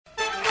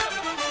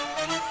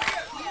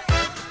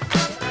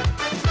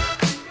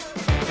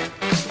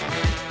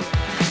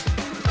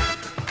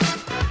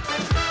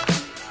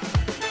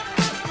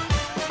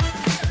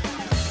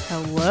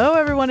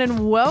everyone,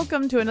 and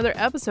welcome to another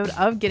episode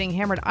of Getting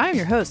Hammered. I'm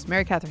your host,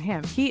 Mary Catherine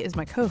Ham. He is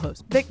my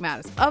co-host, Vic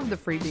Mattis of the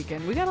Free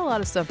Beacon. We got a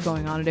lot of stuff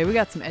going on today. We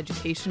got some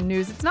education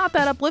news. It's not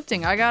that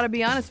uplifting, I gotta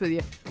be honest with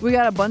you. We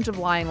got a bunch of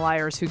lying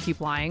liars who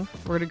keep lying.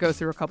 We're gonna go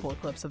through a couple of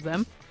clips of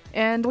them.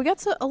 And we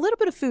got a little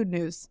bit of food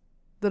news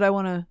that I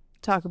want to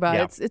talk about.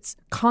 Yeah. It's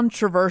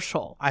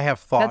controversial. I have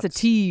thoughts. That's a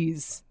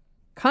tease.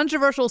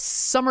 Controversial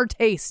summer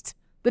taste.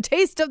 The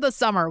taste of the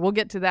summer. We'll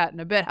get to that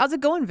in a bit. How's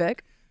it going,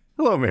 Vic?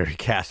 Hello, Mary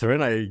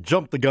Catherine. I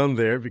jumped the gun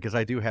there because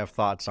I do have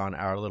thoughts on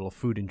our little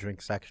food and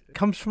drink section. It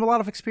comes from a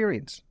lot of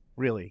experience,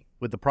 really,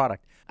 with the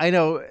product. I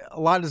know a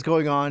lot is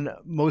going on.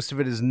 Most of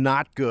it is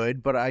not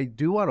good, but I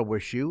do want to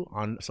wish you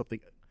on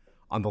something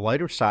on the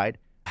lighter side,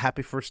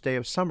 happy first day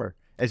of summer.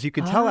 As you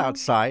can tell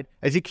outside,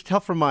 as you can tell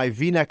from my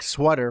V-neck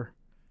sweater,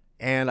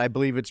 and I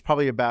believe it's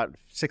probably about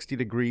 60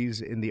 degrees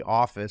in the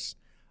office,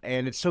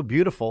 and it's so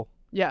beautiful.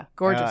 Yeah,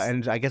 gorgeous.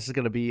 And I guess it's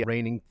going to be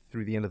raining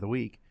through the end of the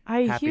week.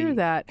 I Happy hear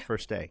that.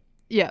 First day.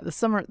 Yeah, the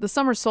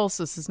summer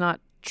solstice is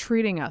not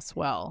treating us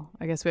well.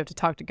 I guess we have to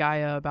talk to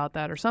Gaia about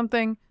that or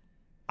something.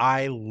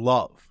 I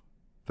love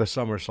the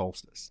summer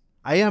solstice.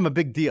 I am a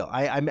big deal.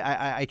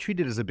 I treat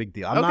it as a big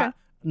deal. I'm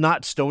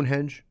not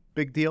Stonehenge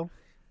big deal,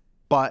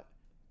 but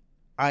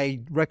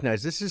I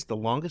recognize this is the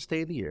longest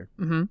day of the year.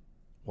 Mm-hmm.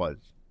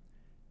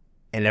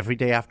 And every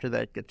day after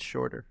that gets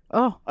shorter.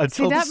 Oh,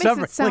 until see, that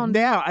December. makes it sound...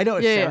 Like now, I know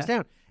it sounds yeah.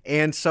 down.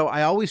 And so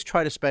I always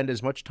try to spend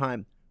as much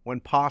time when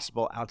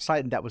possible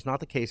outside, and that was not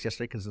the case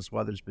yesterday because this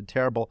weather's been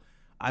terrible.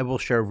 I will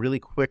share really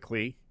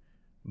quickly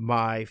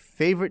my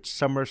favorite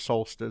summer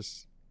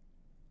solstice,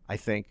 I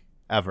think,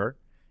 ever.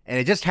 And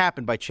it just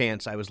happened by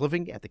chance. I was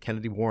living at the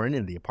Kennedy Warren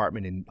in the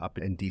apartment up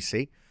in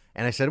D.C.,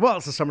 and I said, well,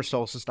 it's the summer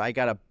solstice. I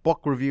got a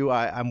book review.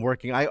 I'm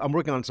working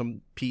on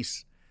some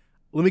piece.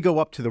 Let me go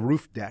up to the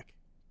roof deck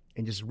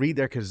and just read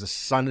there because the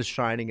sun is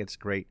shining. It's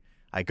great.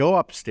 I go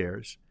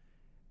upstairs.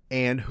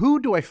 And who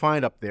do I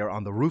find up there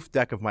on the roof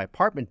deck of my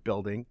apartment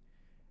building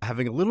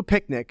having a little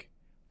picnic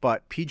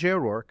but PJ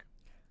O'Rourke,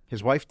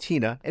 his wife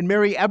Tina, and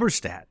Mary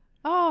Eberstadt.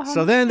 Oh,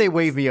 so then they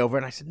waved me over,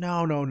 and I said,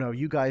 no,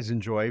 you guys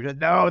enjoy.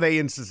 No, they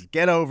insisted,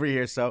 get over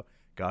here. So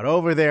got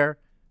over there.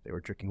 They were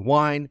drinking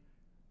wine.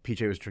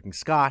 PJ was drinking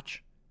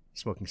scotch,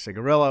 smoking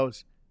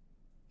cigarillos.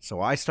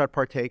 So I start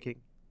partaking,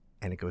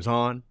 and it goes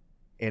on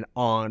and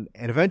on.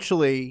 And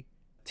eventually,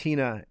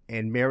 Tina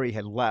and Mary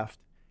had left.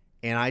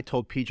 And I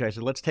told PJ, I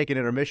said, let's take an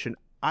intermission.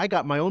 I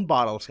got my own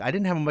bottles. I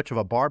didn't have much of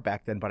a bar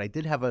back then, but I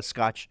did have a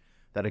scotch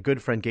that a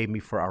good friend gave me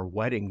for our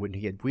wedding when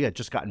we had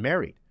just gotten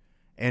married.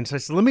 And so I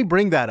said, let me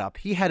bring that up.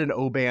 He had an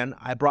Oban.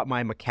 I brought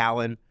my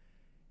Macallan,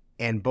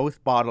 and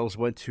both bottles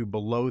went to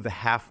below the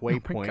halfway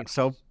point. Gosh.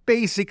 So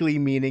basically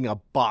meaning a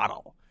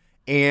bottle.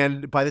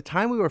 And by the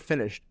time we were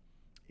finished,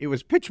 it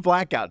was pitch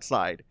black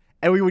outside.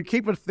 And we would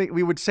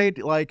we would say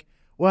like,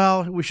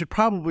 well, we should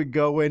probably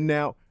go in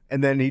now.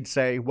 And then he'd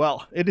say,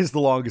 well, it is the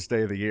longest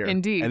day of the year.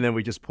 Indeed. And then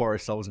we just pour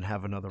ourselves and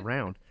have another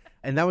round.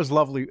 And that was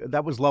lovely.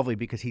 That was lovely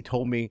because he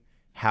told me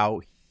how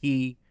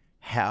his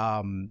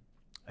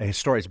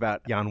stories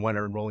about Jan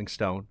Wenner and Rolling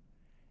Stone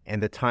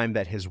and the time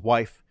that his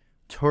wife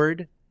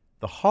toured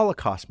the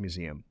Holocaust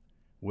Museum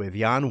with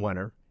Jan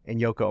Wenner and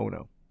Yoko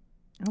Ono.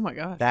 Oh, my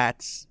God.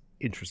 That's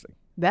interesting.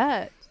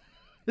 That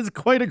is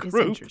quite a is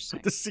group interesting.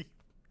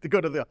 to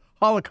go to the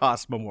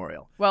Holocaust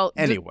Memorial. Well,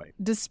 anyway.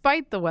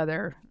 Despite the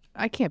weather...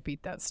 I can't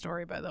beat that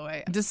story, by the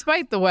way.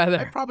 Despite the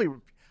weather. I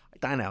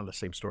dine out on the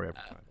same story every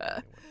time.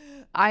 Anyway.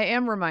 I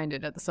am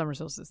reminded at the summer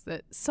solstice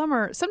that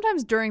summer,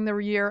 sometimes during the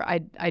year,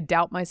 I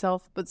doubt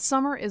myself, but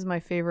summer is my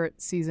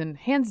favorite season,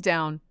 hands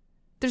down.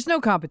 There's no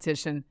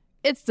competition.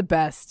 It's the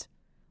best.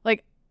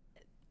 Like,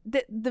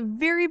 the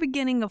very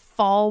beginning of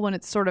fall, when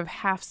it's sort of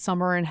half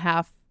summer and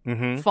half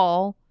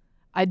fall,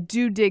 I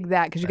do dig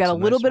that because you got a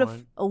little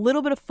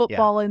bit of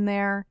football in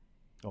there.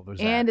 Oh,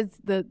 and it's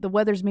the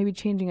weather's maybe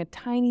changing a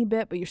tiny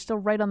bit, but you're still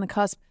right on the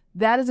cusp.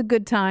 That is a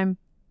good time.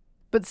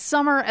 But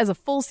summer as a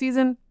full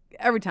season,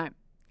 every time.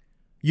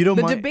 The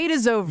debate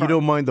is over. You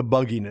don't mind the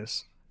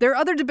bugginess. There are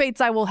other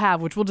debates I will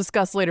have, which we'll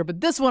discuss later, but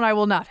this one I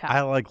will not have.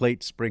 I like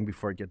late spring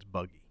before it gets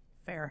buggy.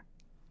 Fair.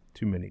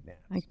 Too many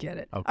naps. I get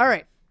it. Okay. All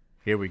right.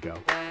 Here we go.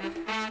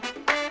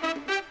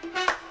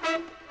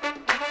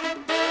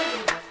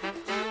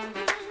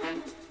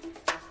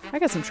 I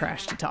got some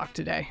trash to talk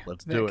today.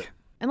 Let's Vic. do it.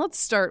 And let's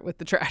start with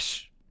the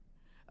trash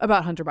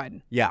about Hunter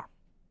Biden. Yeah.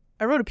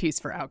 I wrote a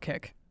piece for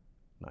Outkick.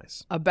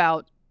 Nice.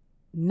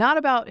 Not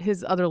about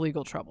his other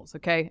legal troubles,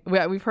 okay?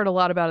 We've heard a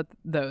lot about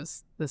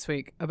those this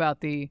week,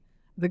 about the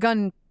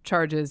gun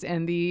charges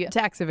and the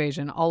tax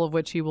evasion, all of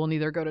which he will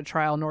neither go to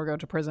trial nor go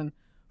to prison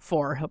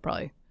for. He'll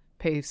probably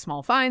pay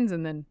small fines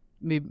and then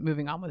be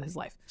moving on with his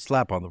life.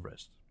 Slap on the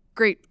wrist.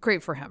 Great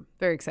for him.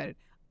 Very excited.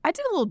 I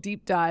did a little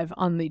deep dive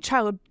on the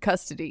child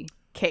custody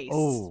case.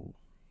 Oh.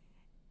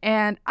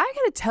 And I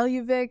got to tell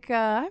you, Vic,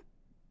 I've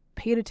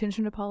paid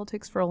attention to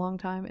politics for a long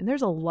time, and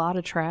there's a lot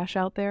of trash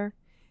out there.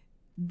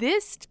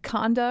 This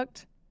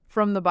conduct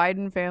from the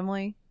Biden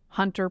family,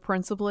 Hunter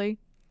principally,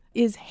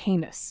 is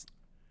heinous.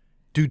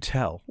 Do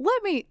tell.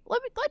 Let's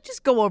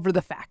just go over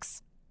the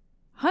facts.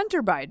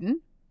 Hunter Biden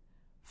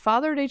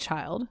fathered a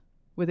child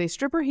with a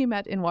stripper he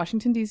met in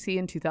Washington, D.C.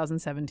 in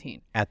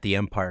 2017. At the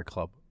Empire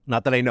Club.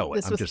 Not that I know it.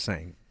 This I'm was- just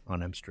saying.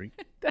 On M Street.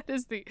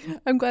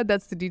 I'm glad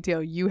that's the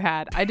detail you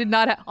had. I did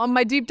not, on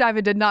my deep dive,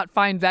 I did not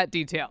find that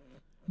detail.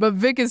 But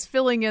Vic is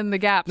filling in the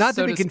gaps, Not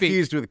so to be speak.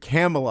 confused with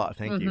Camelot.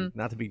 Thank you.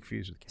 Not to be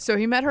confused with Camelot. So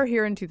he met her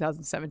here in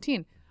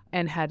 2017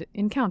 and had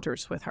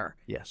encounters with her.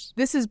 Yes.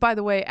 This is, by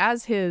the way,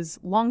 as his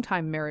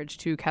longtime marriage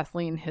to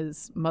Kathleen,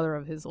 his mother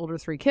of his older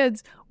 3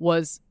 kids,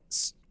 was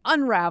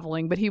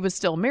unraveling, but he was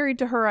still married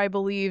to her, I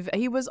believe.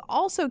 He was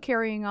also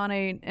carrying on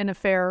an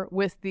affair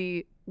with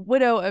the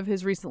widow of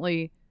his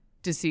recently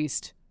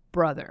deceased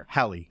brother.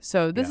 Hallie.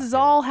 So this Yeah, is yeah.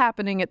 all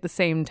happening at the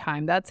same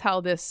time. That's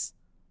how this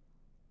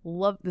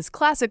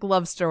classic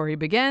love story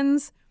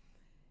begins.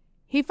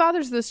 He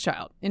fathers this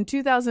child in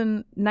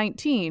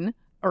 2019,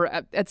 or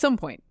at some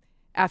point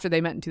after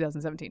they met in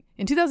 2017.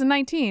 In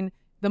 2019,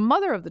 the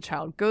mother of the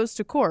child goes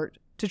to court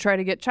to try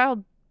to get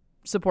child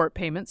support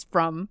payments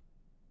from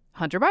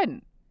Hunter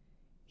Biden.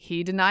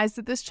 He denies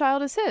that this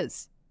child is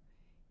his.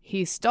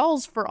 He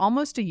stalls for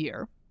almost a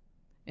year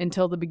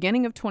until the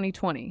beginning of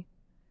 2020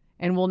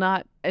 and will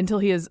not until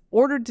he is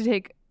ordered to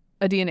take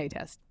a DNA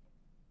test.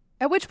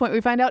 At which point we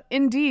find out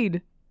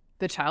indeed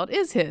the child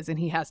is his and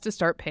he has to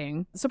start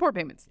paying support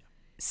payments.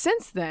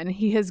 Since then,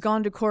 he has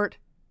gone to court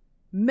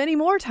many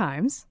more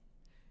times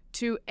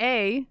to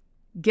A,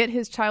 get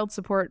his child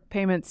support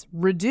payments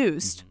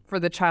reduced for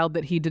the child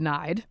that he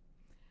denied,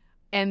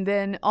 and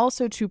then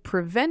also to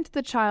prevent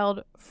the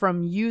child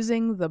from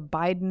using the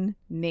Biden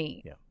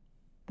name. Yeah.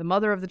 The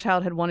mother of the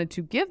child had wanted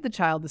to give the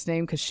child this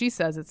name because she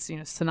says it's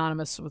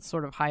synonymous with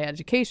sort of high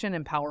education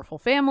and powerful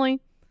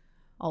family,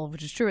 all of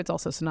which is true. It's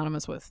also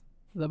synonymous with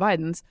the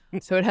Bidens,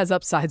 so it has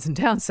upsides and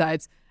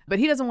downsides, but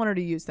he doesn't want her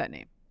to use that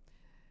name.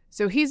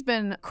 So he's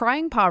been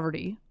crying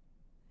poverty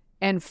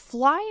and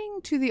flying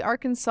to the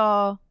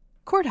Arkansas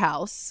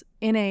courthouse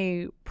in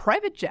a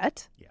private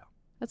jet. Yeah.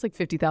 That's like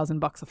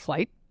 $50,000 a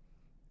flight.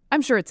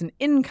 I'm sure it's an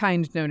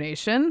in-kind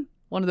donation,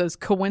 one of those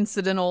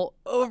coincidental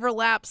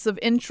overlaps of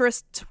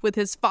interest with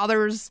his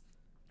father's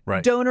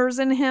Right. donors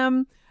in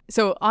him.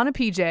 So on a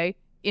PJ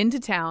into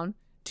town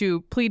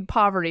to plead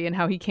poverty and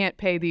how he can't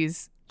pay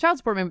these child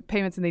support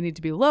payments and they need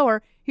to be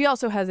lower. He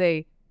also has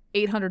a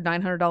 $800,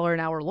 $900 an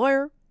hour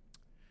lawyer.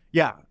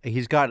 Yeah.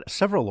 He's got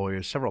several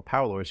lawyers, several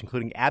power lawyers,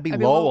 including Abby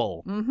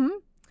Lowell. Mm-hmm.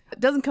 It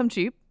doesn't come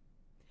cheap.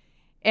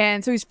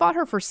 And so he's fought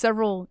her for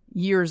several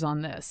years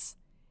on this.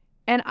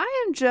 And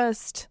I am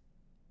just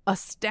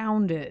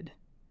astounded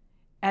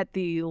at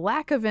the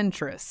lack of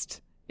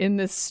interest in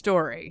this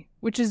story,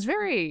 which is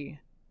very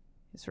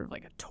sort of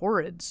like a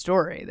torrid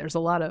story. There's a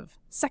lot of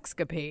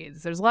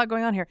sexcapades. There's a lot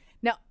going on here.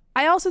 Now,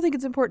 I also think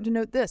it's important to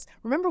note this.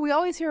 Remember, we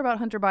always hear about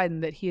Hunter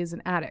Biden that he is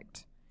an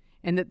addict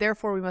and that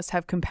therefore we must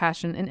have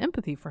compassion and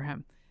empathy for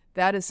him.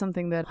 That is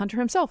something that Hunter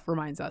himself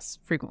reminds us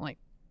frequently.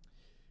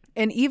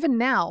 And even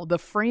now, the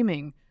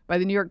framing by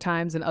the New York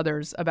Times and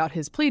others about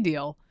his plea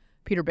deal,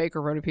 Peter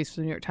Baker wrote a piece for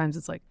the New York Times.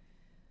 It's like,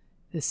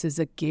 this is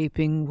a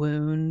gaping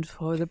wound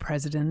for the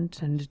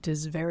president, and it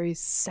is very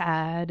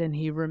sad, and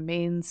he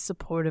remains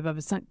supportive of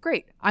his son.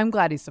 Great. I'm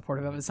glad he's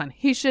supportive of his son.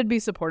 He should be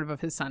supportive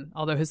of his son,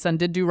 although his son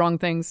did do wrong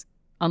things,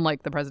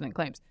 unlike the president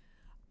claims.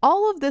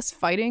 All of this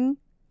fighting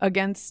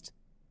against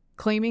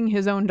claiming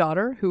his own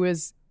daughter, who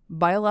is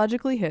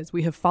biologically his,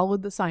 we have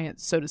followed the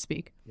science, so to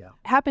speak,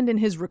 happened in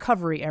his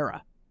recovery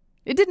era.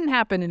 It didn't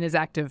happen in his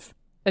active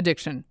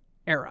addiction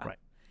era. Right.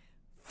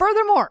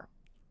 Furthermore,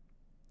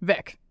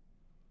 Vic,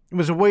 It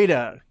was a way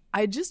to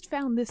I just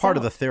found this part out.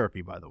 of the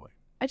therapy, by the way.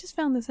 I just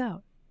found this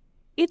out.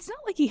 It's not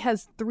like he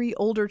has 3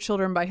 older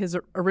children by his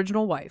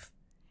original wife,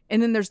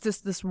 and then there's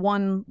this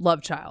one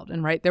love child,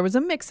 and right, there was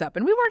a mix-up,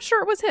 and we weren't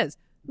sure it was his.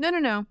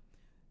 No.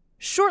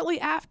 Shortly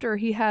after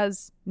he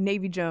has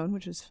Navy Joan,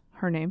 which is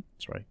her name,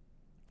 That's right.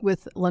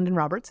 with London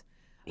Roberts,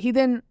 he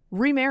then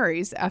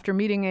remarries after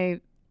meeting a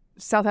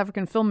South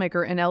African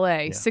filmmaker in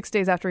L.A. 6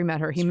 days after he met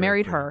her. He That's very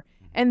married clear. her,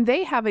 and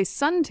they have a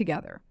son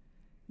together.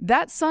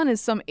 That son is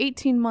some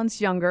 18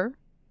 months younger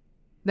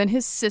than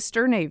his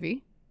sister,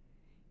 Navy.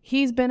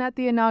 He's been at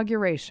the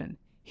inauguration.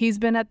 He's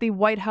been at the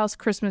White House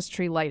Christmas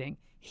tree lighting.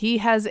 He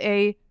has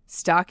a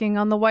stocking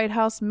on the White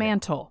House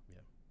mantle. Yeah.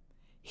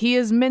 He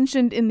is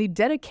mentioned in the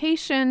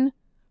dedication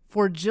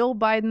for Jill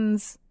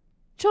Biden's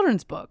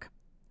children's book,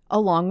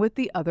 along with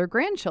the other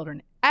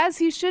grandchildren, as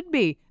he should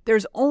be.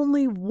 There's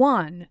only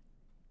one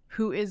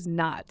who is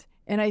not.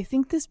 And I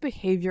think this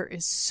behavior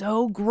is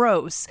so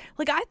gross.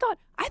 Like, I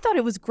thought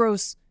it was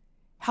gross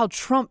how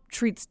Trump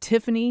treats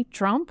Tiffany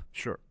Trump,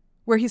 Sure.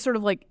 where he sort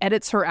of like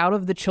edits her out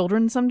of the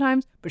children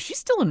sometimes, but she's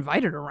still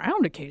invited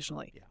around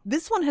occasionally. Yeah.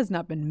 This one has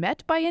not been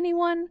met by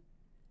anyone.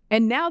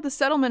 And now the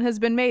settlement has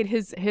been made.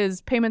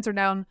 His payments are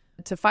down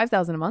to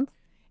 $5,000 a month,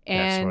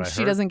 and what I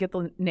she heard. doesn't get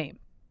the name.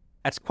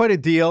 That's quite a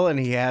deal, and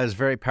he has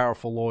very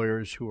powerful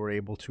lawyers who are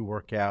able to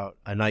work out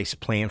a nice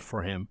plan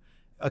for him.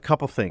 A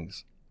couple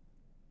things.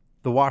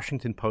 The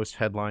Washington Post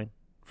headline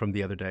from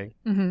the other day,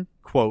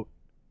 quote,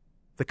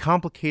 "The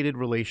complicated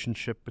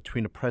relationship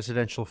between a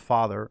presidential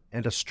father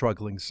and a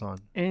struggling son."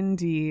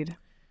 Indeed.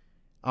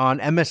 On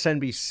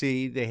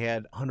MSNBC, they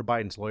had Hunter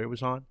Biden's lawyer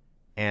was on,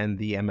 and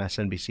the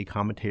MSNBC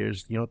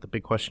commentators, you know what the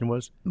big question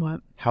was?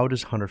 What? How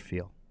does Hunter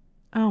feel?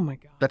 Oh, my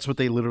God. That's what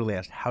they literally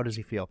asked. How does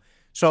he feel?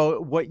 So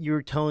what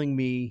you're telling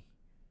me,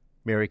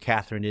 Mary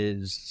Catherine,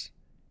 is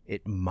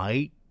it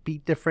might be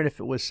different if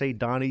it was, say,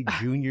 Donnie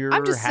Jr.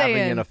 I'm just having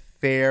saying. an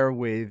affair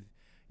with,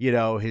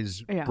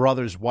 his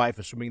brother's wife,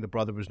 assuming the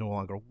brother was no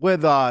longer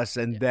with us,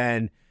 and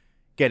then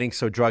getting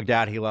so drugged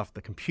out he left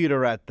the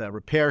computer at the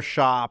repair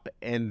shop,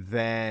 and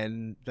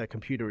then the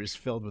computer is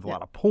filled with a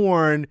lot of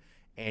porn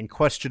and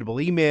questionable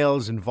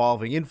emails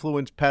involving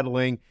influence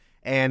peddling,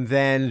 and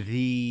then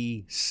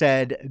the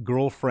said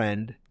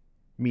girlfriend,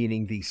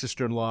 meaning the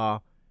sister-in-law,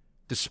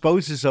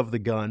 disposes of the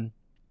gun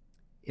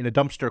in a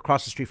dumpster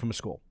across the street from a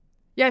school.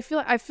 Yeah,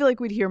 I feel like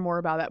we'd hear more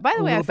about that. By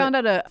the way, I found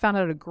out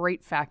a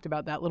great fact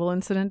about that little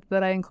incident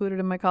that I included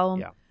in my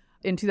column. Yeah.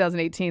 In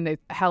 2018,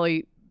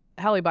 Hallie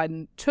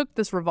Biden took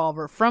this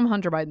revolver from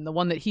Hunter Biden, the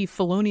one that he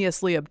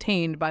feloniously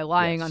obtained by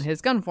lying on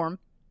his gun form.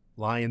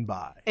 Lying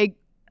by.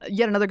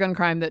 Yet another gun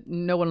crime that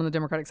no one on the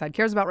Democratic side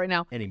cares about right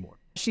now. Anymore.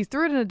 She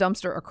threw it in a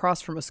dumpster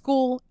across from a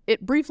school.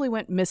 It briefly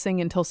went missing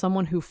until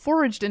someone who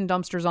foraged in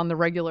dumpsters on the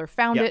regular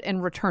found it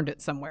and returned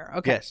it somewhere.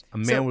 Okay. Yes, a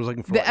man was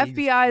looking for the AIDS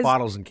FBI's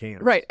bottles and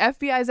cans. Right.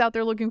 FBI's out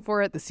there looking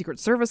for it. The Secret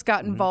Service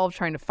got involved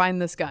trying to find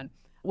this gun.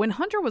 When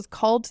Hunter was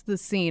called to the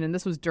scene, and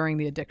this was during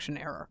the addiction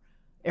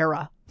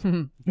era.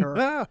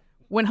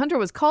 When Hunter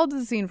was called to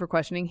the scene for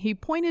questioning, he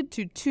pointed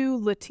to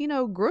two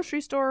Latino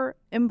grocery store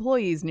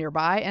employees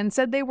nearby and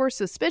said they were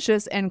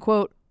suspicious and,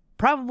 quote,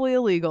 probably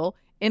illegal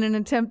in an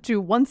attempt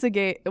to once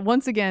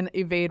again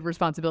evade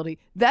responsibility.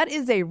 That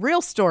is a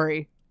real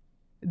story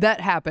that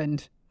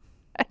happened.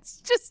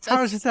 It's just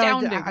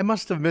astounding. I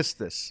must have missed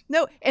this.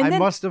 No, and I then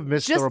must have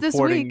missed the just this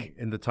reporting week,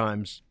 in the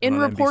Times. in on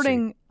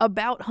reporting NBC.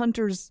 about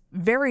Hunter's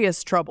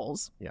various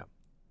troubles. Yeah.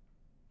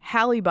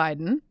 Hallie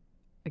Biden,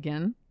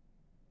 again,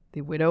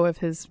 the widow of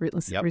his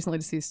recently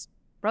deceased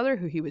brother,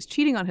 who he was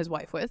cheating on his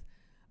wife with,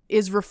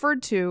 is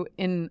referred to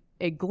in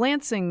a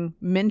glancing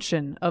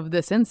mention of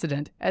this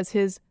incident as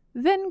his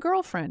then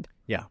girlfriend.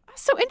 Yeah.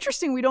 So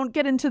interesting we don't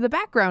get into the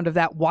background of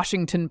that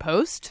Washington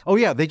Post. Oh,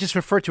 yeah. They just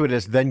refer to it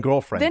as then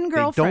girlfriend. Then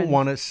girlfriend. They don't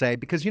want to say,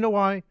 because you know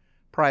why?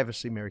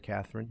 Privacy, Mary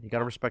Catherine. You got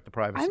to respect the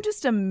privacy. I'm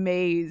just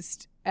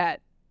amazed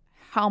at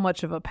how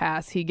much of a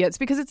pass he gets,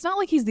 because it's not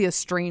like he's the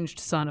estranged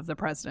son of the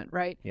president,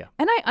 right? Yeah.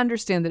 And I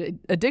understand that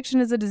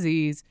addiction is a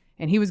disease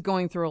and he was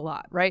going through a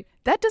lot, right?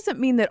 That doesn't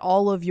mean that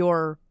all of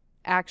your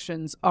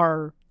actions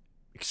are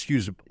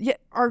excusable.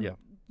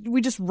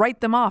 We just write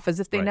them off as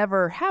if they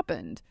never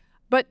happened.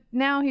 But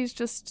now they're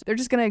just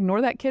going to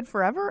ignore that kid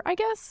forever, I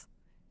guess.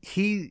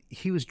 He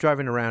was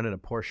driving around in a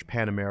Porsche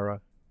Panamera,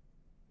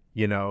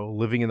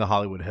 living in the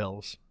Hollywood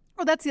Hills.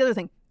 Oh, that's the other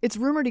thing. It's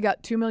rumored he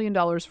got $2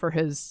 million for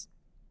his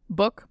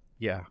book.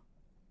 Yeah.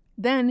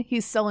 Then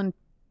he's selling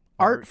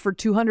art for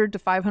 $200 to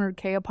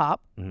 $500K a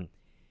pop,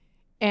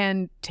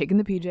 and taking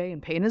the PJ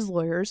and paying his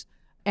lawyers.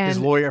 And his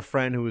lawyer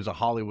friend, who is a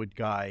Hollywood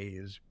guy,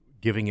 is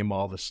giving him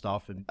all this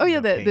stuff. And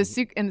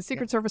the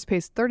Secret Service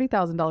pays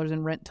 $30,000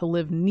 in rent to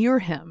live near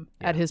him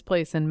at his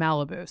place in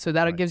Malibu. So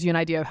that gives you an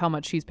idea of how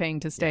much he's paying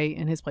to stay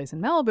in his place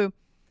in Malibu.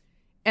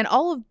 And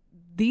all of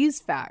these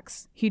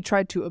facts he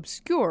tried to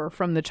obscure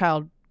from the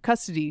child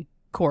custody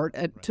court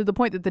to the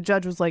point that the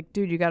judge was like,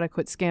 dude, you got to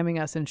quit scamming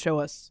us and show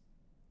us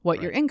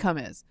what your income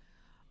is.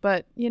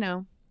 But,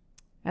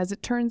 as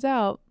it turns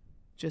out,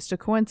 just a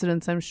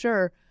coincidence, I'm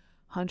sure,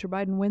 Hunter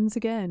Biden wins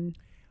again.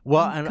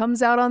 Well, and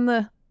comes out on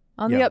the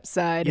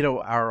upside.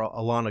 Our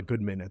Alana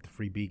Goodman at the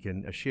Free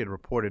Beacon, she had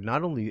reported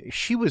not only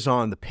she was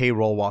on the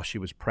payroll while she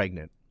was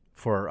pregnant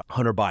for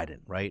Hunter Biden,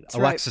 right? That's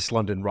Alexis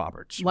London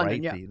Roberts,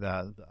 right? Yeah.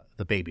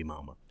 The baby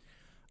mama.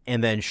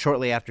 And then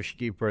shortly after she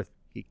gave birth,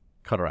 he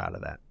cut her out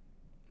of that.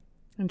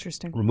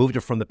 Interesting. Removed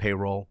her from the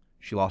payroll.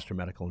 She lost her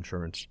medical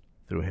insurance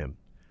through him.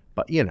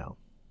 But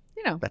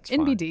that's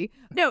NBD.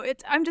 No,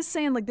 I'm just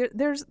saying, like,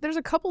 there's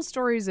a couple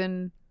stories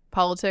in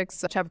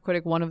politics,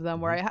 Chappaquiddick, one of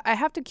them, where I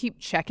have to keep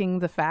checking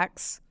the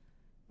facts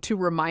to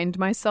remind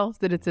myself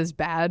that it's as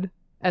bad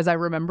as I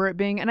remember it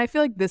being. And I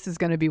feel like this is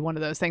going to be one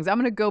of those things. I'm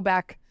going to go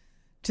back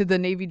to the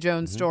Navy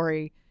Jones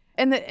story.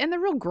 And the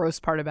real gross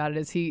part about it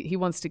is he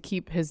wants to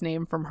keep his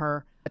name from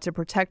her to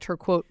protect her,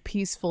 quote,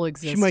 peaceful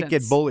existence. She might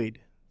get bullied.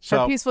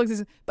 Her peaceful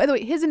existence. By the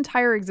way, his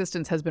entire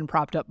existence has been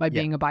propped up by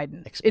being a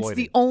Biden. Exploited. It's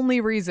the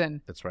only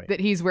reason that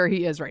he's where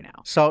he is right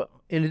now. So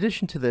in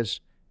addition to this,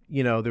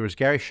 there was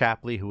Gary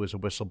Shapley, who was a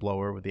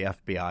whistleblower with the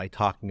FBI,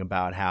 talking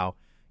about how,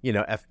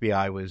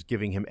 FBI was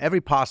giving him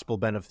every possible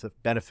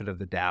benefit of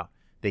the doubt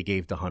they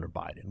gave to Hunter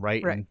Biden,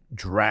 right? And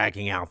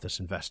dragging out this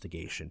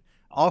investigation.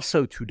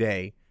 Also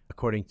today,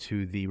 according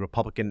to the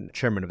Republican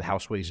chairman of the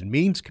House Ways and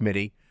Means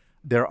Committee,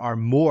 there are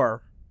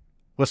more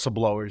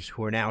whistleblowers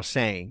who are now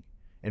saying,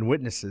 and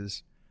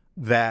witnesses,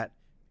 that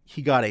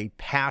he got a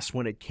pass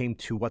when it came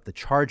to what the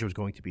charge was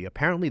going to be.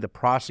 Apparently, the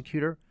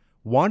prosecutor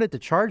wanted to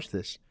charge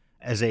this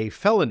as a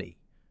felony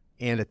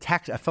and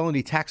a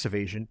felony tax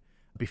evasion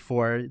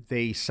before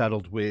they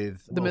settled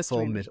with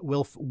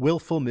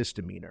willful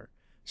misdemeanor.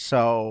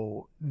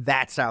 So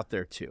that's out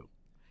there too.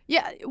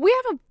 Yeah, we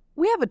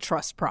have a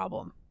trust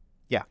problem.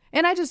 Yeah.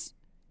 And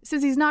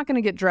since he's not going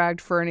to get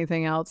dragged for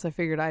anything else, I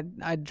figured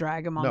I'd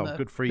drag him on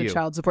good for the you.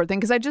 child support thing,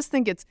 because I just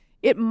think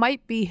it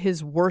might be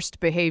his worst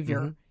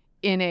behavior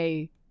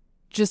in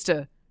just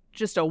a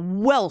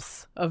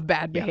wealth of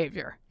bad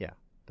behavior. Yeah,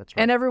 that's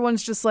right. And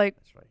everyone's just like,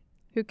 That's right.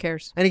 who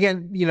cares? And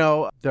again,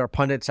 there are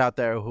pundits out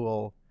there who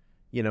will,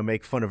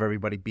 make fun of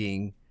everybody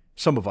being,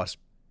 some of us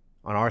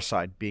on our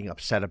side being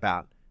upset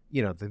about,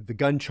 the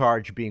gun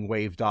charge being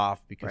waived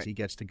off because he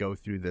gets to go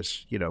through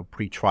this,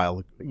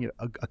 pre-trial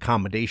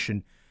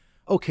accommodation.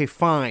 Okay,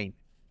 fine.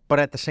 But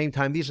at the same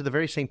time, these are the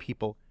very same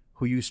people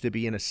who used to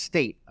be in a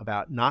state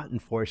about not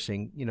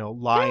enforcing,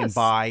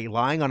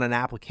 lying on an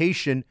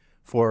application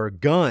for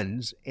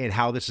guns, and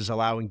how this is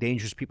allowing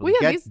dangerous people to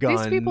get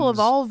guns. These people have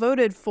all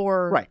voted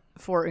for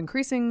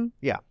increasing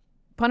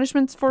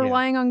punishments for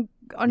lying on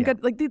gun.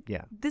 Like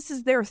this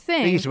is their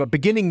thing. But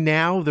beginning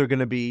now, they're going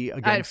to be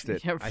against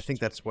it. I think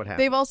that's what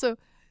happened.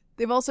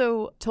 They've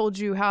also told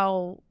you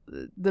how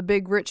the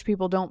big rich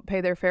people don't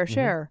pay their fair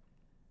share,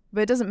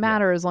 but it doesn't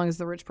matter as long as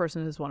the rich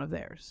person is one of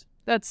theirs.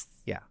 That's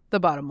the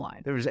bottom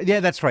line.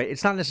 That's right.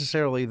 It's not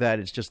necessarily that.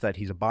 It's just that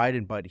he's a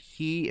Biden, but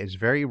he is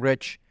very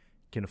rich,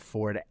 can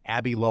afford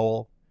Abby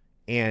Lowell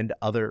and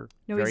other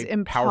very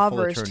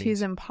powerful attorneys.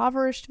 He's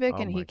impoverished, Vic,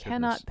 and he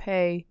cannot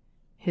pay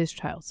his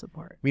child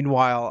support.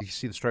 Meanwhile, you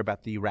see the story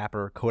about the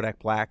rapper Kodak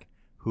Black,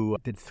 who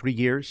did 3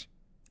 years.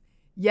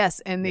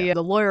 Yes, and the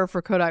lawyer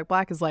for Kodak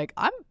Black is like,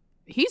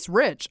 he's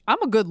rich.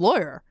 I'm a good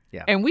lawyer,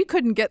 and we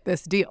couldn't get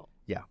this deal.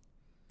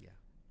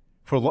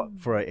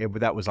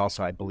 That was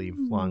also, I believe,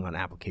 lying on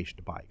application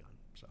to buy a gun.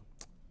 So,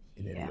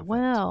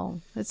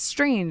 it's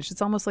strange.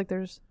 It's almost like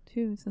there's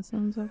two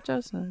systems of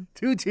justice.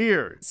 2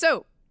 tiers.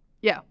 So,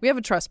 we have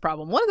a trust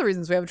problem. One of the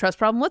reasons we have a trust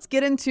problem, let's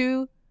get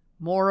into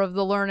more of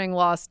the learning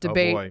loss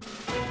debate. Oh boy.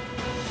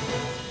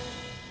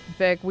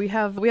 Vic, we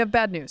have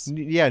bad news.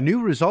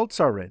 New results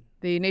are in.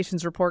 The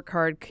nation's report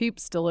card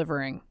keeps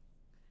delivering.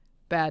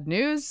 Bad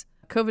news.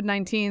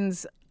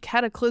 COVID-19's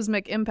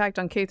cataclysmic impact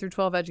on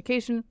K-12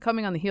 education,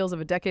 coming on the heels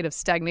of a decade of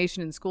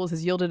stagnation in schools,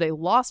 has yielded a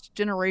lost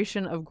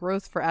generation of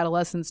growth for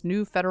adolescents,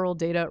 new federal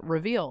data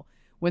reveal.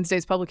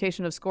 Wednesday's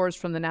publication of scores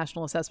from the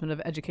National Assessment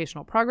of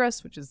Educational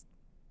Progress, which is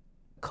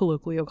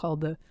colloquially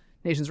called the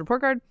nation's report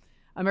card,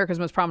 America's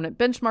most prominent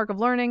benchmark of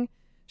learning,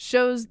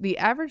 shows the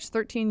average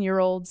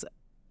 13-year-old's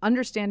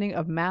understanding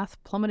of math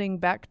plummeting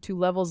back to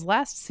levels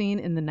last seen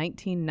in the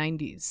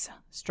 1990s.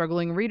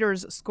 Struggling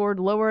readers scored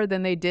lower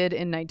than they did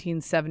in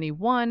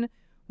 1971,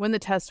 when the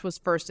test was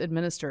first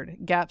administered.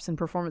 Gaps in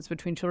performance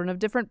between children of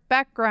different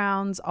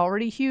backgrounds,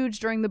 already huge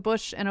during the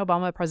Bush and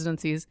Obama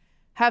presidencies,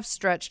 have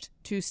stretched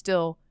to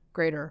still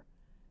greater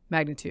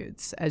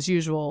magnitudes. As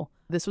usual,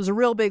 this was a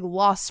real big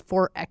loss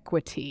for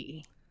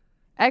equity.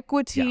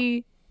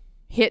 Equity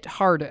hit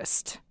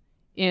hardest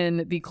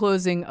in the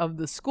closing of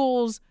the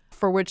schools,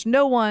 for which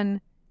no one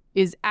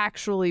is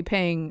actually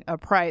paying a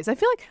price. I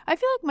feel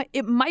like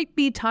it might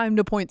be time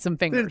to point some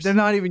fingers. They're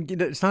not even.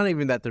 It's not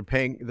even that they're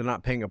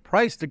not paying a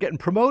price. They're getting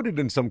promoted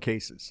in some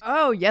cases.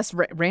 Oh yes,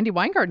 Randy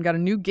Weingarten got a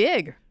new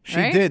gig.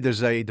 She did.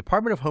 There's a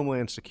Department of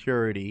Homeland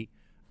Security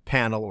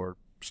panel or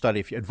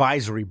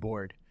advisory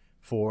board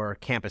for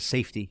campus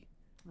safety,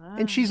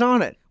 and she's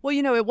on it. Well,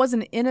 it was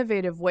an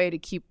innovative way to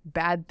keep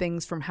bad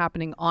things from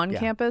happening on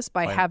campus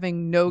by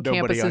having no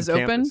campuses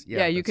open.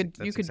 Campus. You could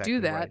exactly do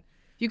that. Right.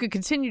 You could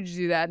continue to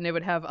do that, and it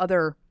would have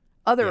other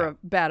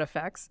bad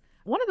effects.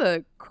 One of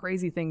the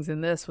crazy things in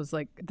this was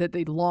like that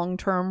the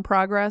long-term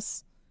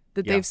progress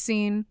that they've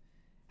seen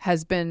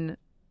has been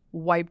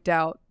wiped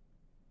out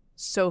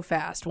so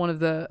fast. One of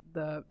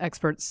the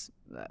experts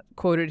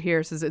quoted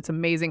here says it's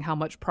amazing how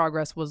much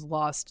progress was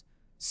lost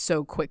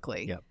so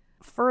quickly. Yep.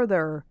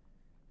 Further,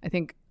 I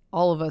think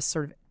all of us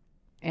sort of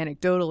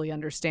anecdotally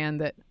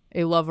understand that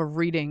a love of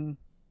reading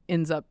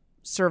ends up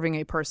serving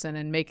a person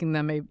and making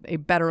them a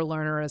better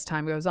learner as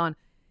time goes on.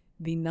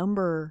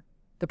 The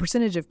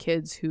percentage of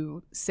kids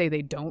who say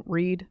they don't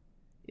read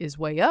is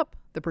way up.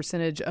 The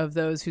percentage of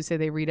those who say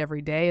they read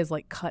every day is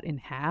like cut in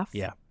half.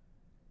 Yeah.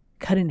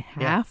 Cut in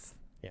half?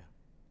 Yeah.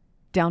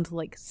 Down to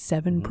like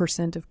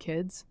 7% of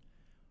kids.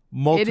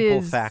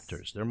 Multiple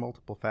factors. There are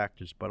multiple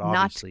factors, but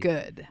obviously not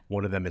good.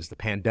 One of them is the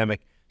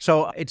pandemic.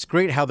 So it's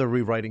great how they're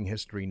rewriting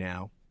history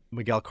now.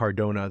 Miguel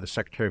Cardona, the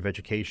Secretary of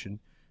Education,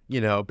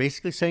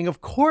 basically saying,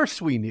 of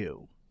course we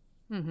knew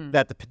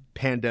that the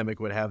pandemic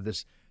would have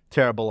this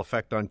terrible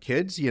effect on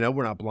kids.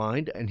 We're not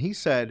blind. And he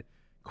said,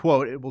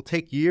 quote, "It will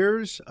take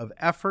years of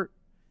effort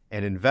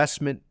and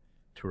investment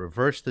to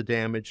reverse the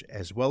damage,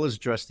 as well as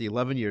address the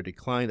 11-year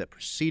decline that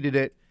preceded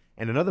it."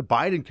 And another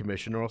Biden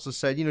commissioner also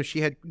said,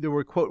 there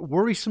were, quote,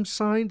 worrisome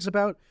signs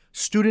about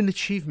student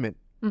achievement,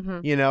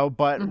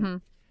 but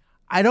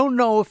I don't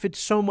know if it's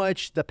so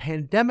much the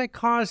pandemic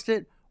caused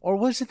it, or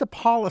was it the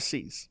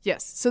policies?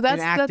 Yes. So that's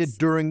enacted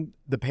during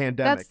the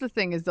pandemic. That's the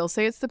thing, is they'll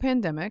say it's the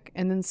pandemic,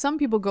 and then some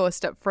people go a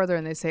step further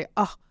and they say,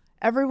 oh,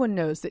 everyone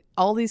knows that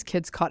all these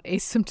kids caught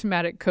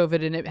asymptomatic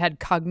COVID and it had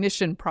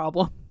cognition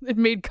problem. It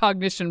made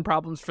cognition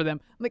problems for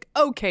them. I'm like,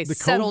 okay,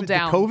 settle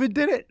down. The COVID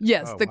did it?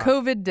 Yes,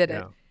 COVID did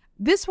it.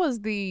 This was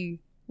the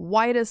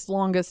widest,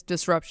 longest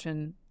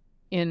disruption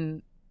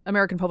in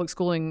American public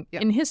schooling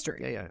in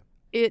history. Yeah.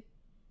 It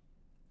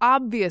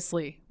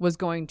obviously was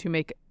going to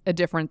make a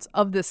difference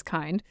of this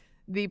kind.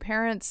 The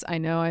parents, I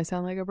know I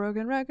sound like a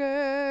broken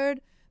record,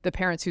 the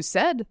parents who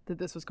said that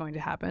this was going to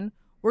happen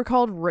were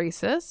called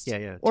racist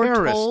or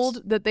Terrorists.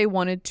 told that they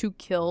wanted to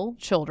kill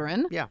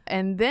children. Yeah.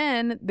 And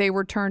then they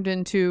were turned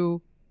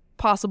into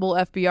possible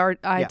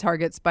FBI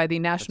targets by the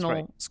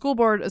National School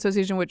Board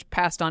Association, which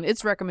passed on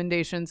its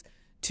recommendations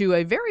to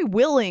a very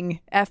willing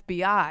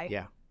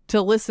FBI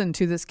to listen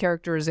to this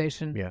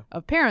characterization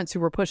of parents who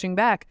were pushing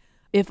back.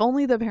 If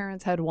only the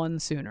parents had won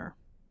sooner.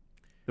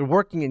 They're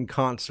working in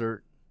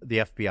concert, the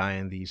FBI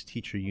and these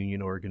teacher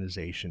union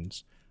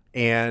organizations.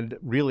 And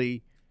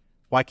really,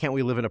 why can't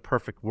we live in a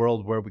perfect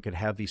world where we could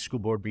have these school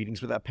board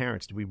meetings without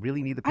parents? Do we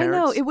really need the parents? I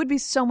know. It would be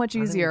so much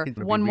easier.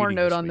 One more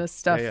note on this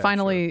stuff.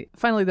 Finally,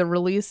 the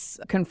release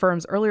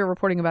confirms earlier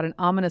reporting about an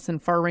ominous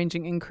and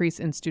far-ranging increase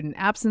in student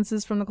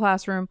absences from the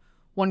classroom.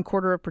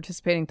 1/4 of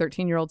participating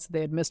 13-year-olds said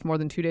they had missed more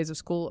than 2 days of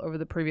school over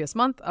the previous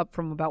month, up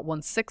from about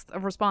 1/6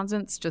 of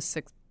respondents just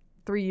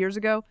 3 years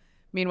ago.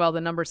 Meanwhile,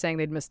 the number saying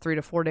they'd missed 3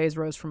 to 4 days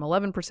rose from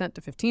 11%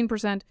 to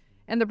 15%,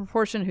 and the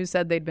proportion who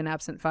said they'd been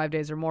absent 5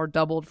 days or more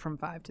doubled from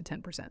 5 to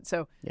 10%.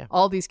 So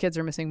all these kids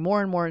are missing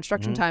more and more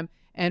instruction time,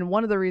 and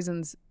one of the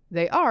reasons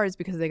they are is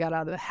because they got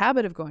out of the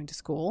habit of going to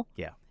school,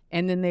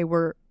 and then they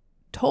were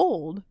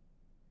told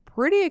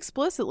pretty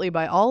explicitly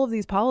by all of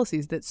these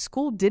policies that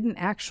school didn't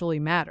actually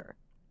matter.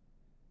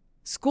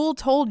 School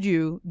told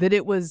you that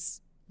it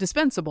was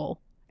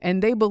dispensable,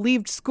 and they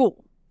believed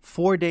school.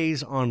 4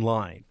 days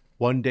online.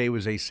 1 day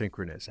was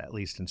asynchronous, at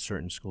least in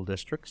certain school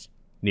districts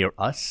near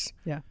us.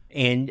 Yeah.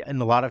 And in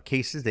a lot of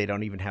cases, they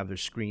don't even have their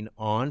screen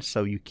on,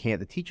 so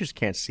the teachers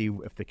can't see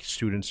if the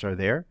students are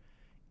there.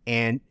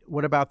 And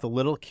what about the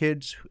little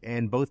kids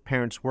and both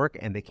parents work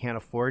and they can't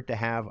afford to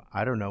have,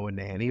 I don't know, a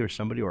nanny or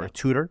somebody or a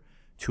tutor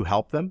to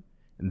help them?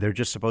 And they're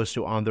just supposed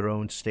to, on their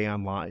own, stay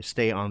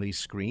on these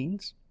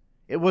screens?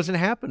 It wasn't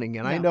happening.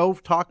 And I know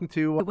talking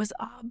to... it was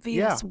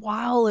obvious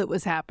while it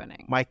was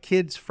happening. My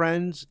kids'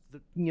 friends,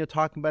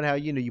 talking about how,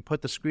 you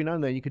put the screen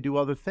on there, you could do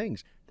other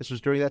things. This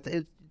was during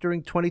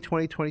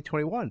 2020,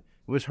 2021. It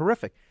was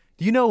horrific.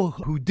 Do you know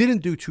who didn't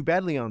do too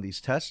badly on these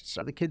tests?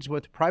 The kids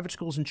went to private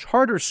schools and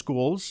charter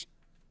schools,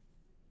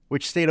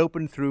 which stayed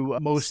open through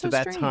most of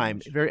that time.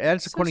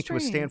 That's according to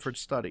a Stanford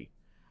study.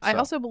 I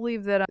also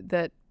believe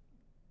that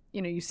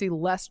you see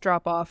less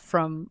drop-off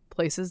from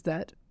places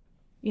that,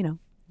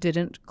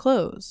 didn't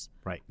close.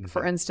 Right. Exactly.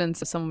 For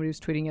instance, someone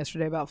was tweeting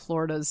yesterday about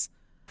Florida's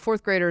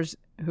fourth graders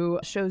who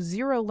show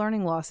zero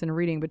learning loss in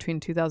reading between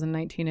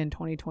 2019 and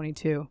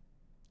 2022.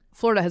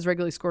 Florida has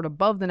regularly scored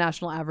above the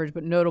national average,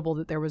 but notable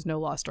that there was no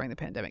loss during the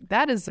pandemic.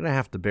 That is... I'm going to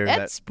have to bury that.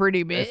 That's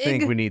pretty big. I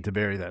think we need to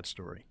bury that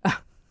story.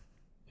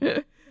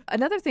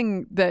 Another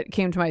thing that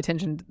came to my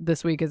attention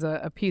this week is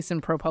a piece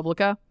in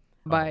ProPublica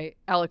by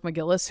Alec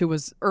McGillis, who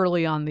was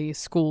early on the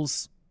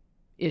schools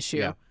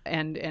issue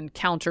and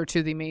counter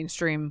to the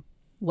mainstream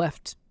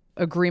left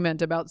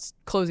agreement about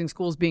closing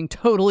schools being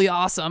totally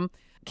awesome.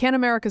 Can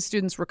America's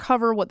students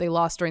recover what they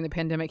lost during the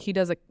pandemic? He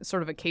does a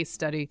sort of a case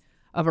study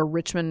of a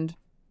Richmond,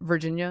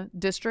 Virginia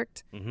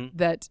district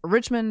that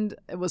Richmond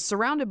was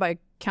surrounded by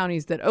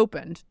counties that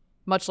opened,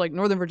 much like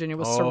Northern Virginia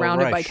was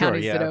surrounded by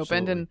counties that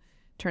opened. And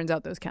turns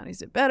out those counties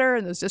did better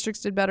and those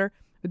districts did better.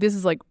 But this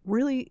is like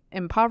really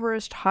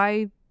impoverished,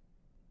 high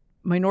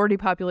minority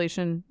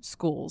population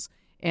schools.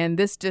 And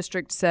this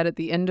district said at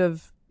the end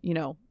of,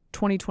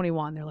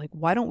 2021, they're like,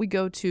 why don't we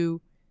go to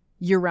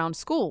year-round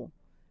school?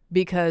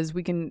 Because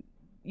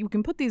you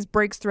can put these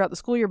breaks throughout the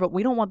school year, but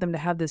we don't want them to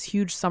have this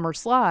huge summer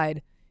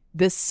slide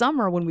this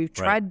summer when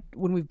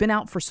we've been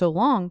out for so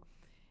long.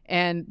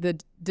 And the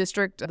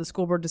district, the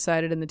school board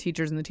decided, and the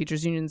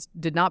teachers unions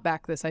did not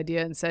back this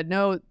idea and said,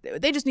 no,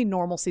 they just need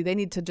normalcy. They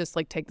need to just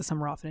take the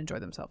summer off and enjoy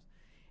themselves.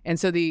 And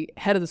so the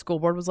head of the school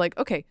board was like,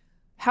 okay,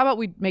 how about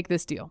we make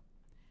this deal?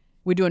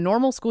 We do a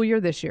normal school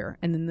year this year,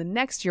 and then the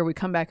next year we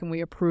come back and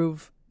we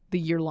approve the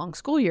year-long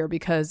school year,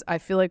 because I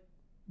feel like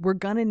we're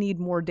going to need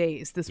more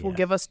days. This will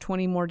give us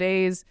 20 more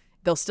days.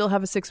 They'll still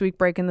have a 6-week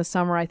break in the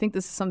summer. I think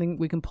this is something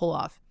we can pull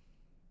off.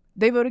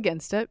 They vote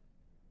against it,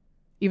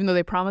 even though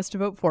they promised to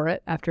vote for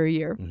it after a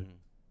year. Mm-hmm.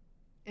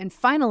 And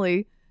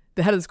finally,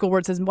 the head of the school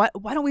board says, why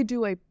don't we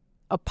do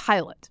a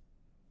pilot?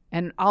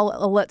 And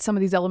I'll let some of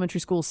these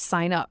elementary schools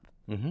sign up.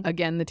 Mm-hmm.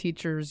 Again, the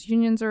teachers'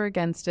 unions are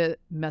against it.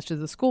 Much of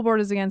the school board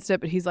is against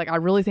it. But he's like, I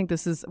really think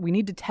we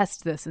need to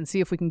test this and see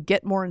if we can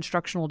get more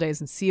instructional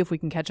days and see if we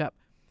can catch up.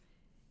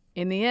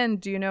 In the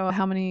end, do you know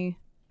how many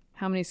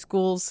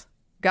schools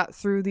got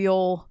through the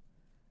old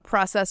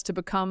process to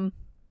become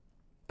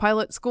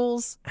pilot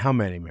schools? How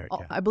many,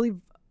 America? I believe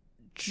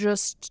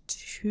just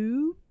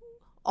 2.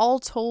 All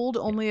told,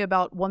 only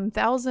about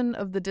 1,000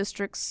 of the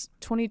district's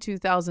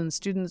 22,000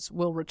 students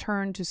will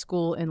return to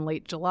school in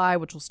late July,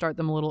 which will start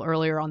them a little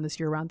earlier on this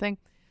year-round thing.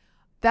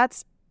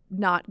 That's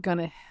not going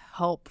to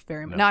help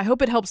very much. No. Now, I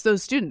hope it helps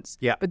those students.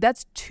 Yeah. But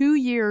that's 2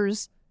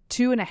 years,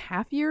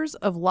 2.5 years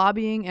of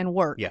lobbying and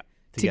work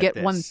to get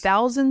this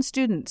 1,000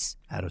 students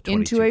out of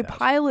into a 22,000.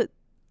 pilot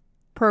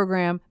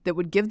program that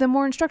would give them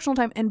more instructional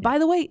time. And by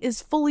the way,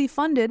 is fully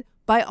funded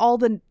by all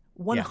the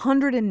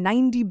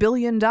 $190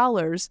 billion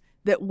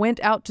that went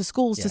out to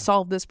schools to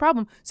solve this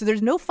problem. So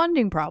there's no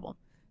funding problem.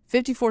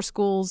 54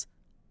 schools,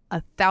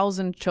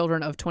 1,000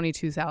 children of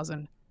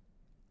 22,000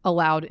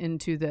 allowed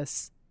into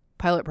this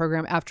pilot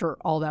program after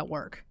all that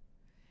work.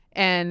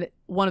 And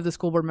one of the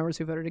school board members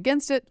who voted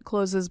against it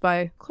closed this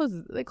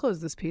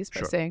piece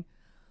by saying,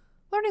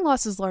 learning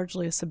loss is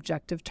largely a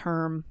subjective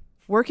term.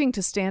 Working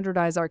to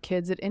standardize our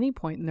kids at any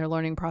point in their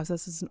learning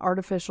process is an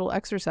artificial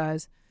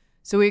exercise.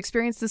 So we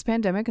experienced this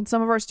pandemic and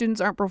some of our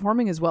students aren't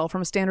performing as well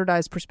from a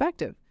standardized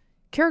perspective.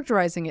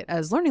 Characterizing it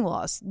as learning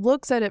loss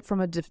looks at it from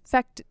a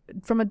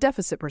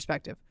deficit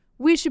perspective.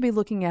 We should be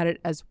looking at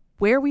it as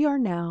where we are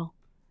now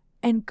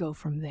and go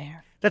from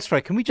there. That's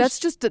right. Can we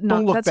just just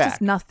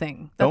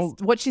nothing.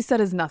 What she said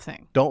is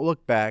nothing. Don't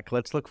look back.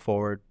 Let's look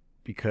forward,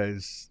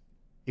 because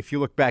if you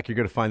look back, you're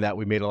going to find out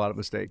we made a lot of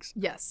mistakes.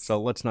 Yes. So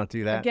let's not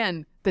do that.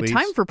 Again, the please.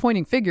 time for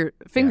pointing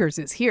fingers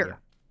is here.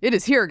 Yeah. It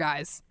is here,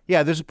 guys.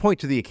 Yeah, there's a point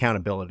to the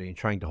accountability and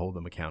trying to hold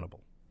them accountable.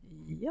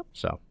 Yep.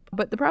 So,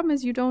 but the problem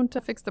is you don't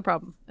fix the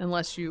problem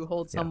unless you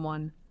hold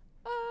someone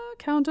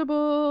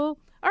accountable.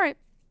 All right.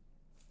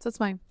 So that's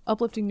my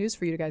uplifting news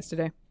for you guys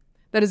today.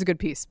 That is a good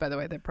piece, by the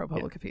way, the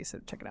ProPublica piece. So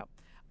check it out.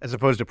 As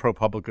opposed to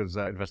ProPublica's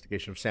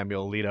investigation of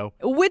Samuel Alito.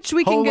 Which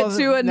we can get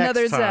to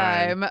another next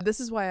time. This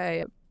is why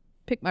I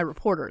pick my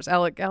reporters.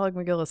 Alec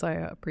McGillis, I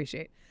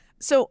appreciate.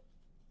 So,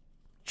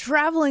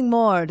 traveling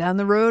more down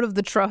the road of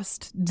the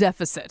trust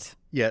deficit.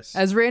 Yes.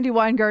 As Randy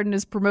Weingarten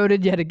is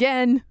promoted yet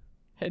again,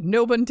 and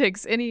no one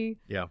takes any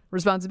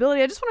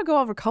responsibility. I just want to go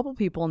over a couple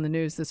people in the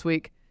news this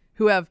week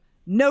who have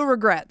no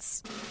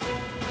regrets.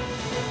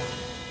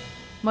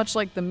 Much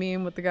like the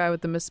meme with the guy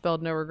with the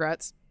misspelled no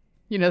regrets.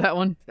 You know that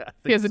one?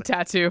 He has a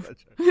tattoo.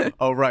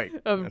 Oh, right.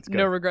 Of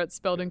no regrets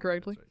spelled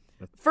incorrectly.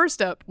 Right.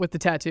 First up with the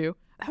tattoo.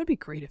 That would be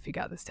great if he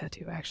got this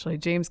tattoo, actually.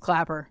 James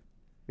Clapper.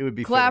 It would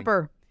be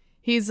Clapper. Fitting.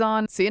 He's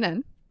on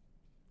CNN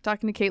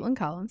talking to Caitlin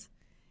Collins.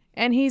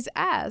 And he's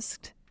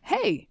asked,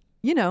 hey,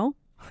 you know,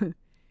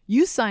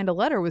 you signed a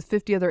letter with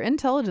 50 other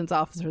intelligence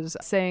officers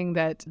saying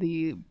that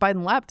the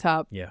Biden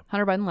laptop,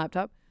 Hunter Biden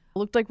laptop,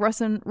 looked like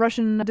Russian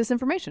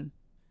disinformation.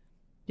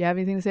 Do you have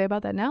anything to say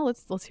about that now?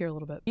 Let's hear a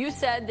little bit. You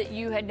said that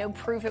you had no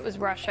proof it was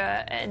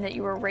Russia and that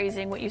you were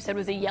raising what you said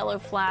was a yellow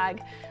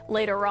flag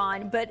later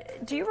on.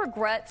 But do you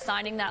regret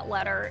signing that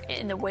letter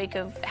in the wake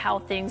of how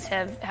things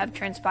have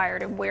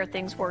transpired and where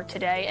things were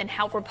today and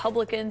how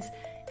Republicans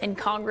in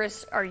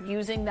Congress are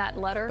using that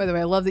letter? By the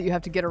way, I love that you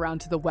have to get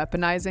around to the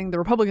weaponizing. The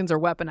Republicans are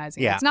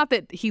weaponizing. Yeah. It's not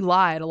that he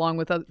lied along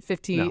with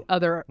 50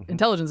 other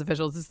intelligence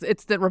officials.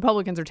 It's that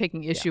Republicans are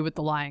taking issue with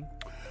the lying.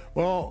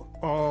 Well,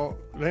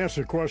 to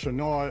answer the question,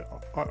 no,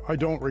 I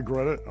don't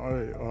regret it.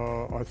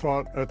 I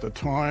thought at the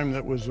time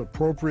that was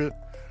appropriate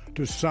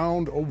to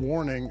sound a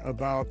warning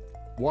about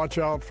watch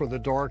out for the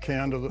dark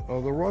hand of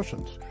the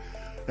Russians.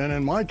 And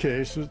in my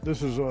case,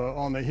 this is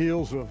on the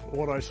heels of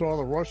what I saw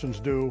the Russians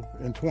do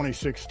in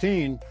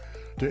 2016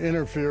 to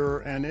interfere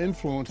and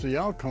influence the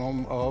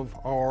outcome of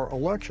our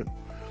election.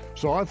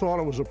 So I thought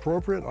it was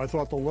appropriate. I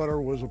thought the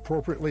letter was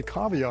appropriately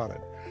caveated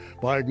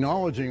by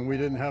acknowledging we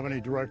didn't have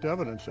any direct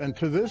evidence. And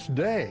to this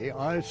day,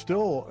 I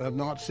still have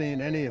not seen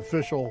any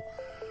official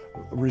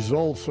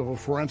results of a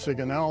forensic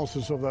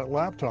analysis of that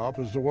laptop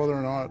as to whether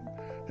or not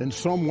in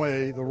some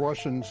way the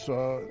Russians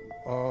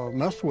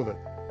messed with it.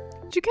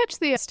 Did you catch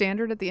the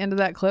standard at the end of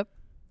that clip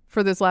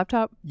for this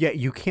laptop? Yeah,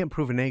 you can't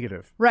prove a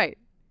negative. Right.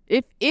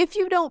 If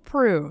you don't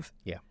prove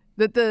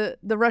that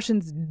the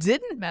Russians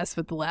didn't mess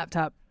with the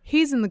laptop,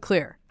 he's in the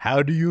clear.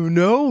 How do you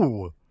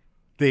know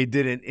they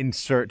didn't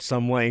insert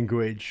some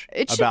language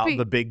about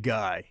the big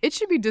guy? It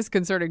should be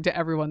disconcerting to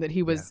everyone that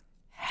he was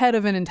head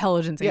of an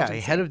intelligence agency. Yeah,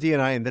 head of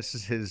DNI, and this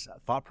is his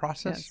thought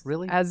process,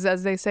 really?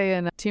 As they say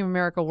in Team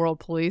America World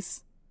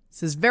Police,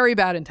 this is very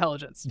bad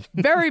intelligence.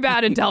 Very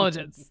bad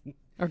intelligence.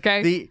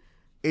 Okay?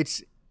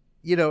 It's,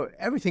 you know,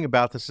 everything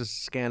about this is a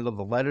scandal.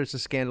 The letter's a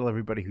scandal.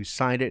 Everybody who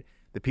signed it,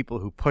 the people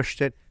who pushed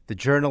it, the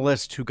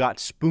journalist who got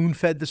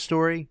spoon-fed the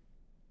story.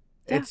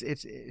 Yeah.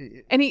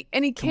 And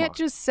he can't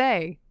just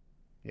say,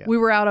 we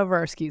were out over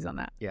our skis on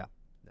that. Yeah.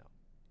 No.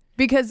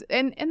 Because,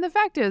 and the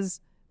fact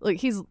is, like,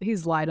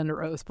 he's lied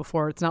under oath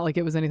before. It's not like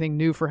it was anything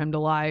new for him to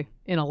lie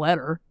in a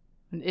letter.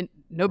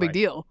 No big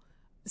deal.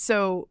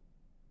 So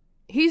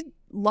he's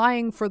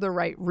lying for the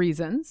right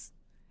reasons,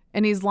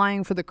 and he's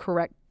lying for the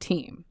correct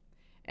team.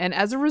 And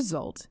as a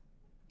result,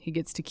 he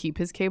gets to keep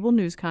his cable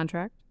news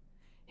contract.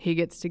 He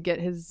gets to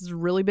get his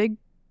really big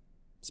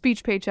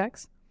speech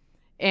paychecks.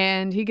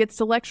 And he gets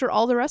to lecture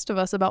all the rest of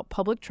us about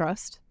public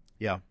trust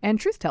and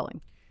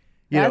truth-telling.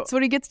 That's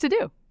what he gets to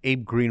do.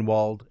 Abe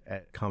Greenwald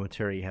at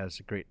Commentary has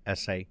a great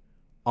essay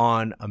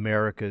on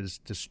America's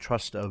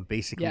distrust of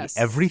basically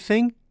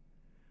everything.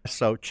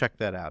 So check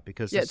that out,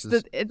 because this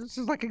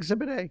is like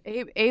Exhibit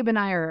A. Abe and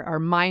I are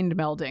mind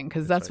melding,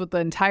 because that's what the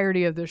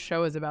entirety of this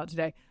show is about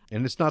today.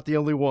 And it's not the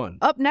only one.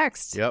 Up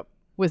next,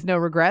 with no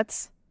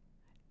regrets,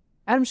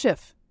 Adam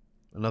Schiff.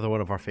 Another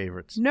one of our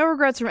favorites. No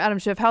regrets from Adam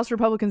Schiff. House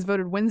Republicans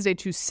voted Wednesday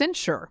to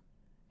censure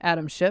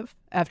Adam Schiff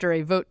after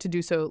a vote to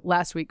do so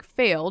last week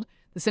failed.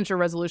 The censure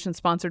resolution,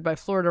 sponsored by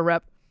Florida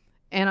Rep.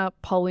 Anna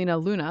Paulina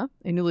Luna,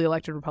 a newly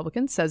elected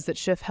Republican, says that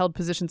Schiff held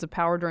positions of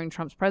power during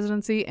Trump's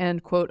presidency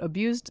and, quote,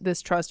 abused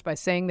this trust by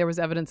saying there was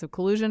evidence of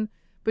collusion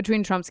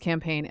between Trump's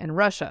campaign and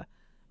Russia.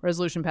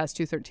 Resolution passed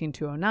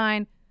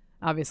 213-209.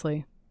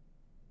 Obviously,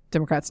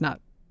 Democrats not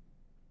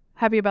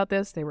happy about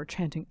this. They were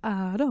chanting,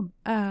 Adam,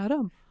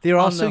 Adam. They're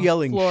also the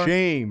yelling, floor.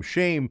 shame,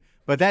 shame.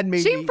 But that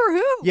made Shame me, for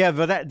who? Yeah,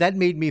 but that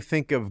made me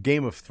think of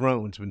Game of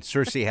Thrones when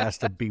Cersei has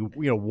to be,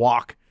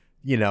 walk,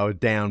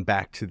 down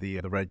back to the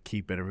Red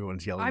Keep and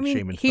everyone's yelling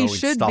shame and he throwing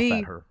should stuff be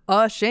at her.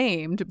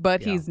 ashamed,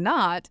 but Yeah. he's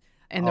not.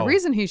 And the Oh,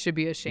 reason he should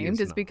be ashamed is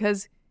is not.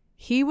 because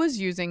he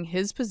was using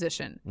his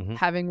position,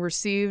 having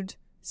received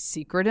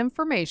secret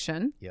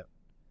information, Yep.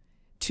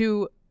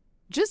 to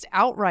just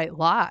outright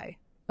lie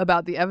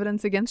about the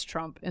evidence against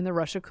Trump in the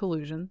Russia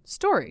collusion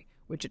story,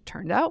 which it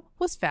turned out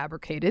was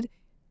fabricated.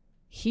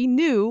 He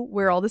knew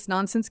where all this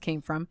nonsense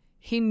came from.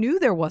 He knew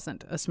there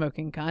wasn't a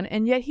smoking gun,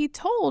 and yet he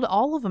told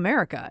all of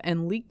America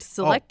and leaked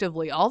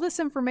selectively all this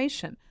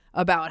information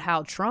about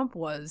how Trump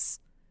was.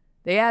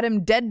 They had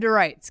him dead to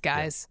rights,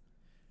 guys.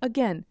 Yeah.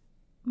 Again,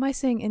 my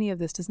saying any of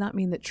this does not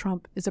mean that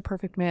Trump is a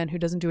perfect man who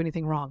doesn't do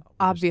anything wrong,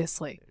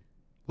 obviously.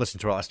 Listen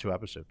to our last two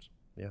episodes.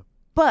 Yeah.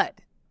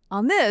 But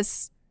on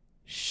this,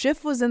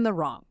 Schiff was in the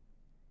wrong.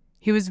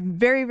 He was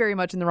very, very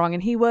much in the wrong,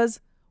 and he was,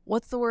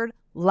 what's the word?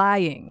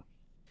 Lying.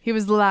 He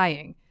was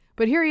lying.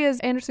 But here he is.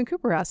 Anderson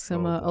Cooper asks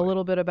him a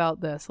little bit about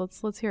this.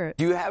 Let's hear it.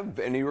 Do you have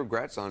any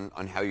regrets on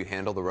how you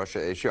handle the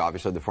Russia issue?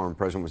 Obviously, the former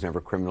president was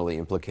never criminally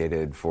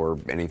implicated for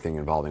anything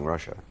involving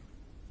Russia.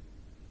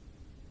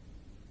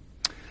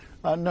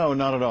 No,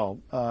 not at all.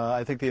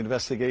 I think the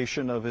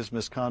investigation of his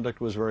misconduct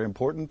was very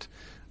important.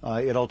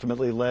 It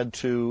ultimately led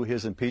to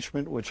his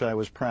impeachment, which I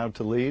was proud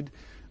to lead.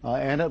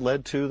 And it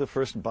led to the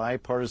first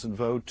bipartisan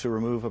vote to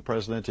remove a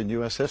president in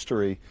U.S.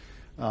 history.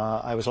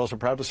 I was also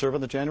proud to serve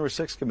on the January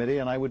 6th committee,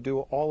 and I would do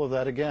all of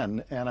that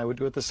again, and I would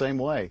do it the same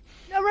way.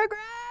 No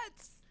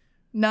regrets.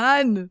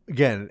 None.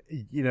 Again,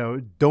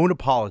 don't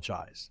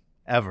apologize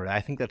ever. I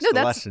think that's the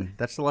lesson.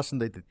 That's the lesson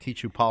they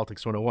teach you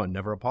Politics 101.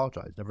 Never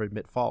apologize. Never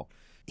admit fault.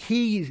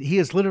 He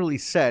has literally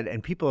said,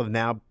 and people have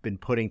now been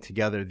putting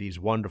together these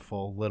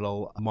wonderful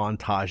little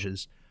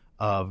montages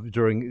of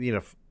during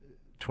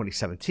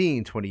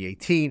 2017,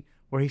 2018,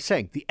 where he's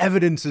saying the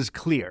evidence is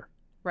clear.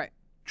 Right.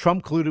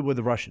 Trump colluded with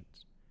the Russians.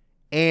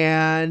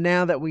 And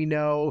now that we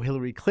know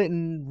Hillary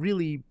Clinton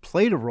really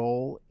played a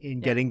role in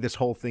getting this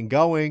whole thing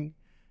going,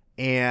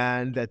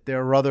 and that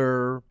there are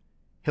other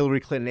Hillary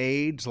Clinton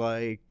aides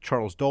like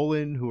Charles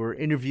Dolan who were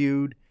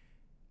interviewed,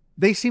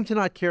 they seem to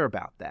not care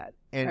about that.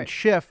 And Right.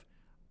 Schiff,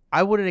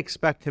 I wouldn't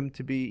expect him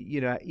to be,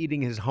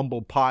 eating his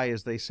humble pie,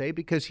 as they say,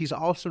 because he's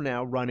also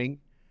now running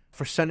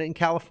for Senate in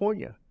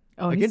California.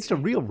 Against a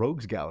real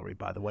rogues gallery,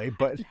 by the way,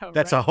 but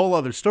that's a whole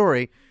other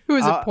story. Who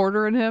is it,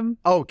 Porter and him?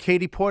 Oh,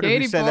 Katie Porter.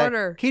 Katie who said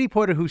Porter. That. Katie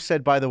Porter, who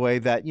said, by the way,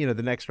 that the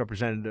next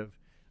representative,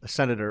 a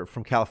senator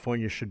from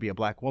California, should be a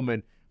black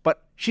woman,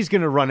 but she's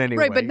going to run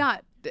anyway. Right, but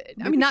not.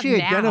 Not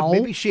now.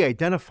 Maybe she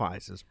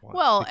identifies as one.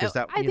 Well, because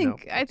that,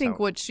 I think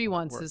what she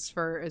wants is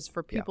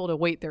for people to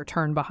wait their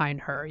turn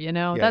behind her.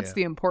 That's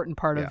the important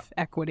part of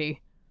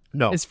equity.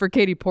 No, is for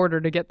Katie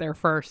Porter to get there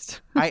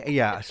first. So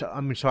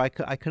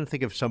I couldn't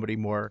think of somebody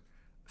more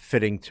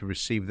fitting to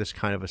receive this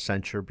kind of a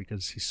censure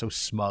because he's so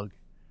smug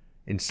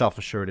and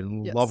self-assured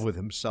and in love with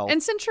himself.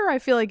 And censure, I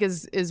feel like,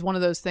 is one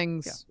of those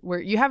things where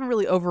you haven't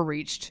really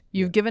overreached.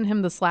 You've given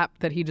him the slap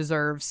that he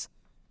deserves,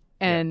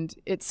 and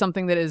it's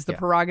something that is the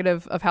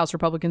prerogative of House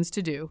Republicans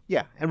to do.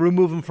 Yeah, and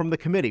remove him from the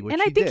committee, which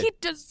and he I think did. he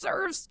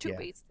deserves to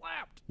be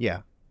slapped.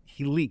 Yeah,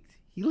 he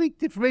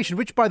leaked information,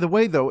 which, by the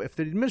way, though, if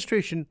the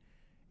administration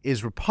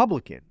is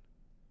Republican,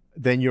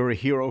 then you're a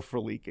hero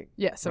for leaking.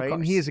 Yes, of right? course.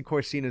 And he is, of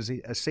course, seen as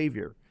a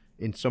savior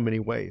in so many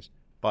ways.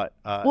 But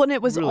and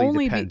it was really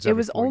only depends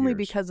every 4 years.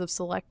 because of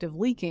selective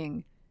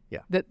leaking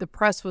that the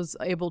press was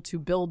able to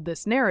build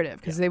this narrative,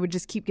 because they would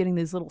just keep getting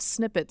these little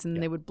snippets,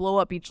 and they would blow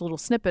up each little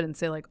snippet and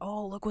say, like,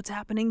 oh, look what's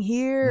happening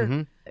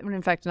here. When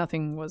in fact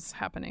nothing was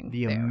happening.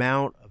 The there.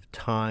 amount of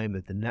time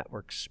that the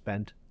network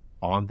spent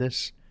on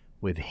this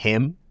with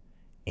him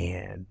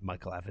and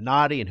Michael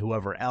Avenatti and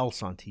whoever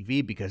else on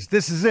TV, because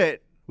this is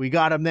it. We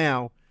got him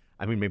now.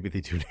 I mean, maybe they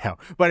do now,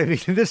 but I mean,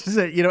 this is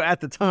it. At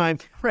the time,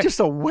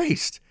 just a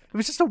waste. It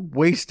was just a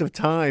waste of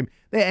time.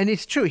 And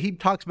it's true. He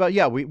talks about,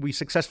 we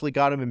successfully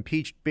got him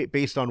impeached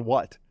based on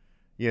what?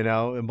 A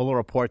Mueller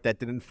report that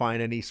didn't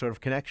find any sort of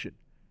connection.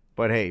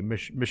 But hey,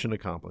 mission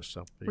accomplished.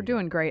 So we're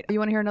doing great. You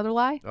want to hear another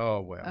lie?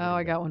 Oh, well. Oh,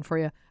 I got one for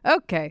you.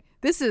 Okay.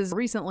 This is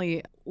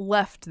recently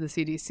left the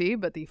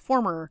CDC, but the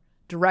former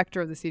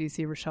director of the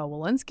CDC, Rochelle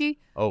Walensky.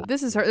 Oh.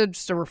 This is her,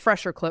 just a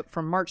refresher clip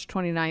from March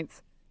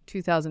 29th,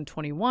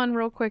 2021,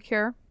 real quick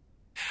here.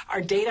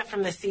 Our data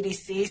from the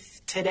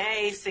CDC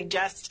today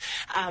suggests,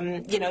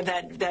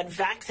 that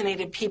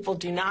vaccinated people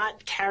do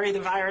not carry the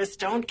virus,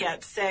 don't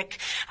get sick,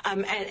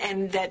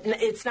 and that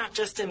it's not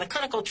just in the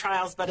clinical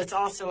trials, but it's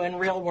also in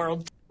real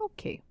world.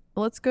 Okay,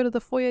 let's go to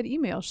the FOIA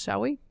emails,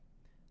 shall we?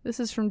 This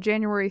is from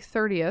January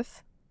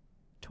 30th,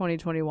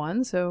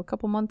 2021, so a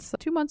couple months,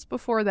 2 months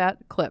before that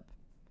clip.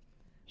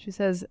 She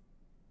says,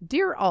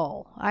 Dear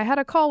all, I had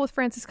a call with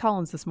Francis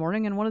Collins this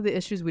morning, and one of the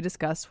issues we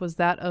discussed was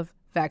that of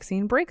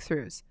vaccine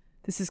breakthroughs.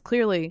 This is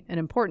clearly an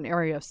important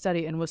area of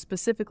study and was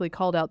specifically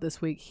called out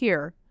this week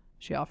here.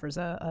 She offers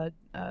a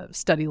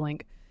study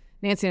link.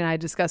 Nancy and I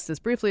discussed this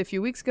briefly a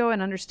few weeks ago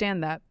and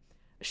understand that.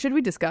 Should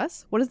we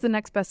discuss? What is the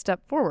next best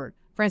step forward?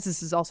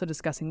 Francis is also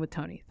discussing with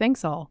Tony.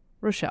 Thanks all,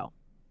 Rochelle.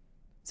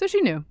 So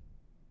she knew.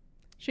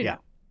 She knew.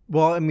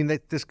 Well, I mean,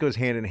 this goes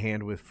hand in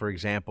hand with, for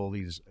example,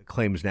 these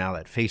claims now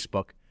that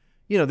Facebook,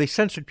 they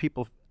censored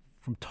people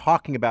from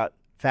talking about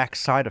vax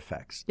side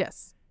effects.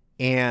 Yes.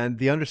 And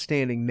the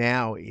understanding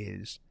now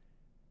is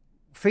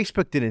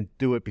Facebook didn't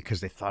do it because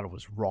they thought it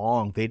was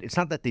wrong. It's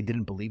not that they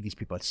didn't believe these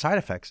people had side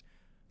effects.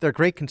 Their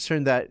great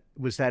concern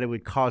was that it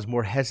would cause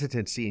more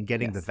hesitancy in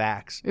getting the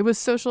vax. It was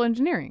social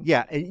engineering.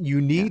 Yeah, and you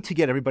need to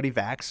get everybody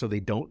vaxxed so they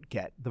don't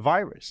get the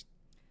virus.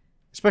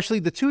 Especially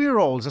the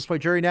 2-year-olds. That's why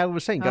Jerry Nadler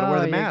was saying, got to wear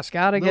the mask.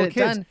 Got to get it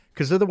done.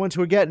 Because they're the ones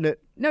who are getting it.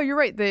 No, you're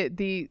right.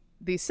 The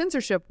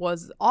censorship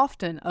was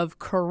often of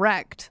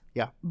correct,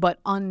 but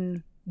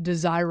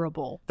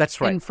undesirable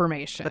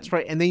information. That's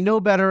right. And they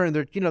know better. And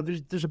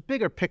there's a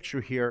bigger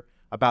picture here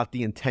about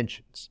the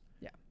intentions.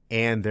 Yeah.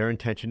 And their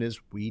intention is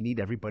we need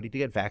everybody to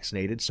get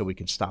vaccinated so we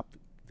can stop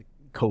the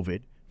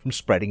COVID from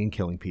spreading and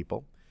killing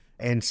people.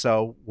 And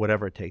so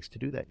whatever it takes to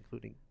do that,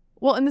 including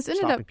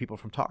stopping people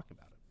from talking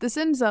about it. This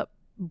ends up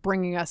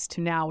bringing us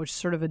to now, which is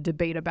sort of a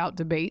debate about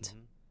debate. Mm-hmm.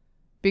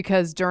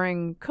 Because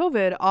during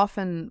COVID,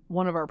 often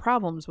one of our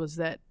problems was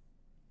that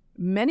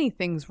many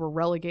things were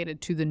relegated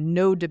to the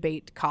no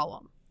debate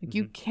column. Like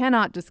you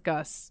cannot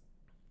discuss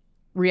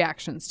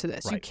reactions to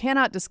this. Right. You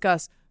cannot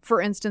discuss,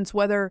 for instance,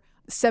 whether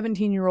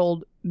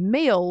 17-year-old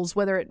males,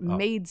 whether it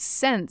made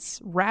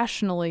sense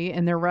rationally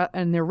in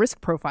their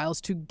risk profiles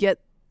to get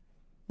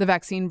the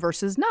vaccine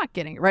versus not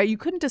getting it, right? You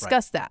couldn't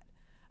discuss that.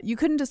 You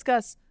couldn't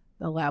discuss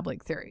the lab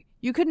leak theory.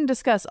 You couldn't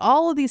discuss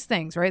all of these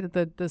things, right,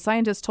 that the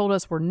scientists told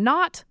us were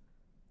not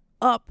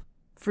up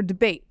for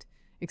debate,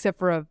 except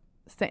for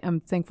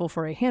I'm thankful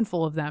for a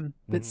handful of them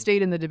that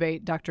stayed in the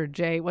debate. Dr.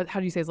 J, how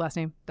do you say his last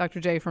name? Dr.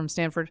 J from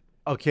Stanford.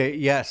 Okay,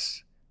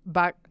 yes.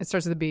 It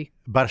starts with a B.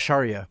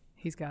 Bhattacharya.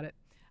 He's got it.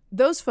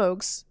 Those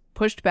folks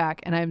pushed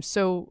back, and I'm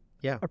so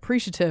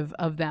appreciative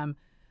of them.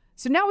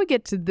 So now we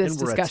get to this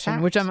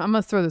discussion, which I'm going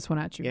to throw this one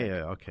at you.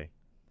 Yeah, okay.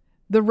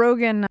 The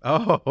Rogan.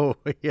 Oh,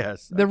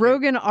 yes. The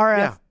Rogan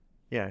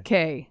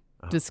RFK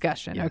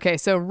discussion. Yeah. Okay,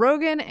 so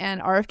Rogan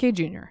and RFK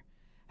Jr.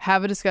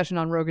 have a discussion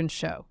on Rogan's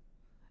show.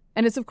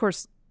 And it's, of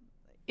course,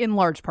 in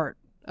large part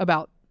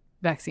about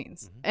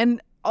vaccines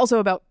and also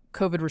about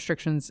COVID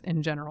restrictions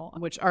in general,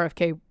 which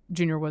RFK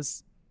Jr.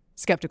 was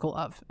skeptical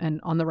of and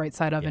on the right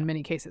side of in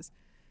many cases.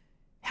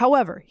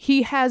 However,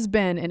 he has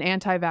been an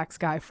anti-vax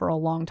guy for a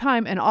long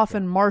time and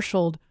often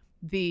marshaled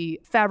the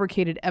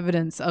fabricated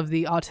evidence of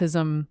the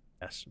autism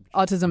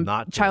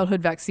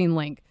childhood vaccine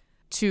link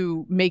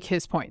to make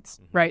his points,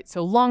 right?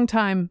 So long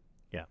time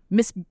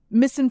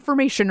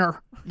misinformationer.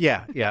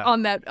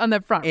 on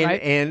that front,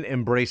 right? And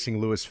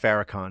embracing Louis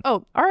Farrakhan.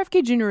 Oh,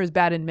 RFK Jr. is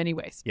bad in many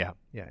ways. Yeah.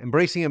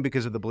 Embracing him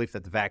because of the belief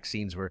that the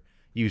vaccines were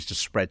used to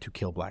spread to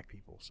kill black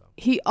people. So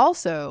he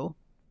also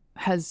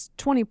has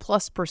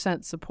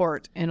 20+%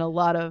 support in a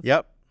lot of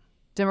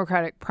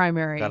Democratic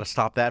primary Gotta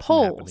stop that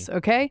polls. From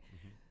okay,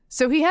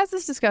 so he has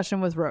this discussion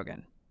with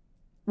Rogan,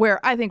 where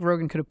I think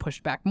Rogan could have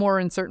pushed back more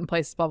in certain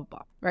places. Blah blah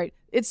blah. Right?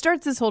 It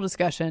starts this whole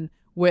discussion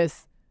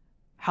with,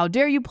 "How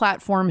dare you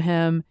platform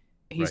him?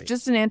 He's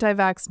just an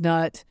anti-vax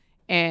nut,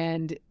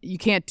 and you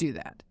can't do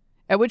that."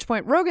 At which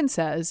point Rogan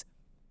says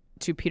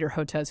to Peter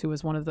Hotez, who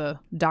was one of the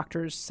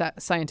doctors,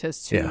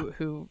 scientists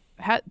who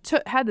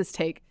had this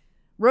take,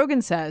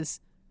 Rogan says,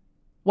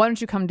 "Why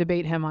don't you come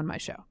debate him on my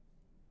show?"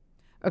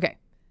 Okay.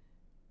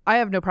 I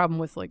have no problem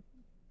with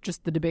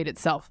just the debate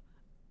itself.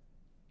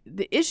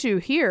 The issue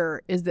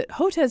here is that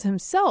Hotez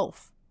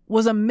himself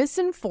was a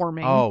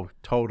misinforming,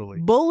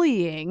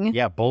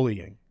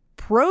 bullying,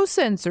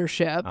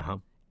 pro-censorship,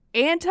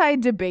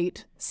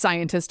 anti-debate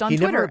scientist on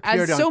Twitter,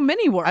 as so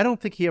many were. I don't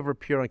think he ever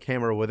appeared on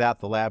camera without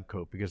the lab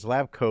coat, because the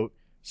lab coat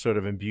sort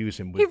of imbues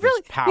him with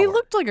this power. He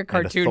looked like a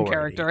cartoon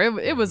character.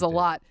 It was a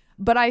lot.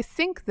 But I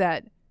think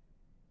that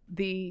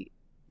the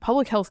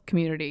public health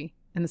community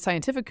and the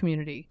scientific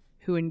community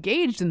who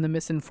engaged in the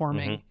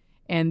misinforming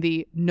and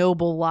the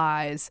noble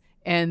lies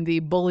and the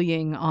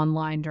bullying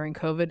online during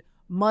COVID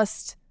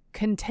must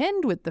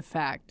contend with the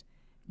fact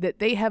that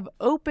they have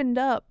opened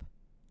up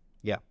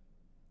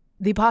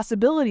the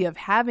possibility of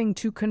having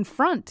to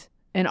confront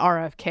an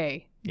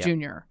RFK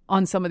Jr.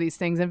 on some of these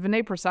things. And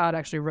Vinay Prasad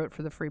actually wrote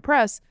for the Free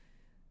Press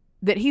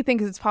that he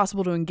thinks it's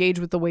possible to engage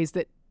with the ways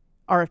that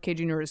RFK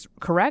Jr. is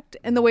correct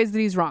and the ways that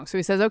he's wrong. So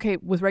he says, okay,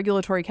 with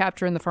regulatory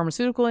capture in the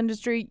pharmaceutical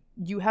industry,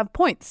 you have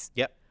points.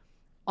 Yep.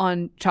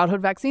 On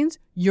childhood vaccines,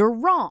 you're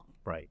wrong.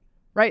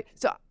 Right.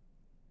 So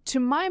to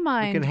my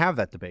mind... You can have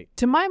that debate.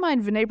 To my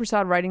mind, Vinay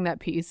Prasad writing that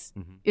piece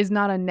is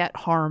not a net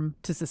harm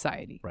to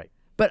society. Right.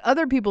 But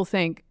other people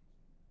think,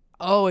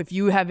 oh, if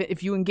you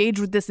engage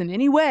with this in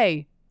any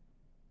way,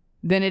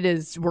 then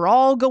we're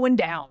all going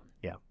down.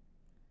 Yeah.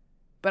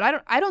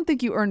 But I don't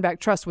think you earn back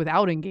trust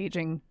without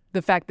engaging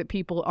the fact that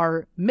people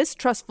are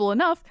mistrustful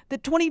enough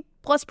that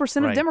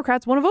 20+% of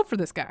Democrats want to vote for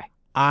this guy.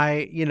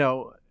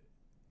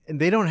 And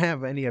they don't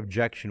have any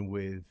objection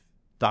with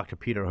Dr.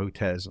 Peter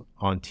Hotez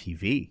on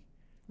TV,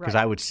 because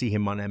I would see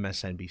him on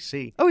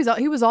MSNBC. Oh,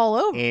 he was all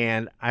over.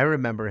 And I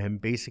remember him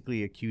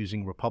basically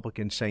accusing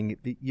Republicans, saying,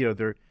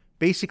 they're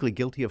basically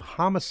guilty of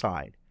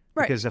homicide.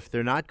 Right. Because if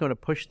they're not going to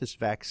push this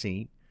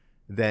vaccine,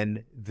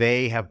 then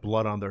they have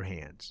blood on their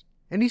hands.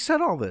 And he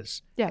said all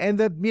this. Yeah. And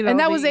and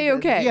that was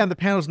A-okay. Yeah, and the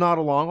panel's not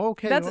along.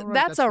 Okay.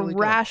 That's a really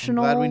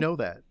rational, glad we know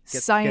that.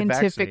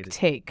 Scientific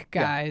take,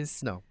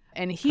 guys. Yeah. No.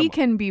 And he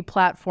can be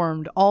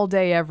platformed all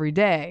day, every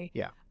day.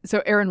 Yeah.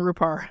 So Aaron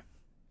Rupar,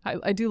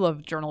 I do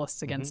love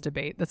journalists against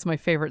debate. That's my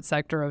favorite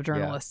sector of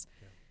journalists.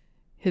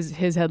 Yeah.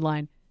 His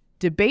headline,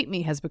 "Debate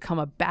Me has become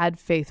a bad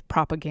faith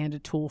propaganda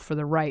tool for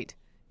the right,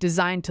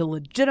 designed to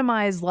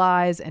legitimize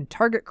lies and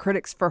target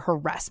critics for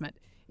harassment.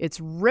 It's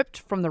ripped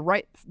from the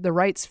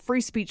right's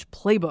free speech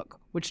playbook,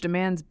 which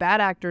demands bad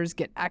actors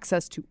get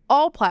access to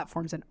all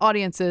platforms and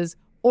audiences,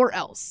 or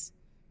else."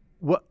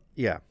 What?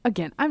 Yeah.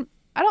 Again, I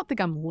don't think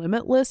I'm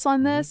limitless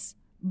on this,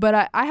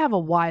 but I have a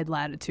wide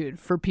latitude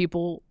for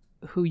people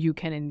who you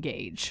can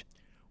engage.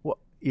 Well,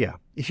 yeah.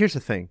 Here's the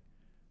thing.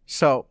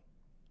 So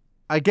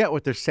I get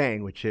what they're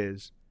saying, which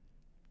is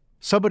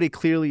somebody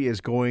clearly is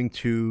going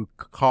to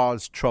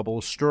cause trouble,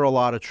 stir a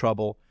lot of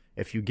trouble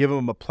if you give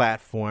them a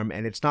platform,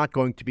 and it's not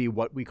going to be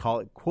what we call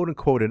it, quote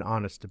unquote, an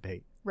honest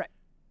debate. Right.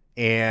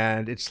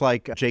 And it's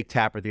like Jake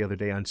Tapper the other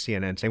day on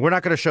CNN saying, we're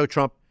not going to show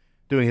Trump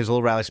doing his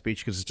little rally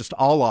speech because it's just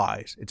all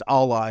lies. It's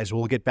all lies.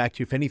 We'll get back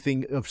to you. If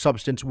anything of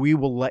substance, we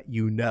will let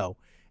you know.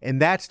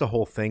 And that's the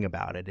whole thing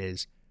about it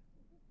is,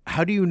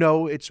 how do you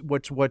know it's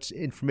what's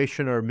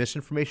information or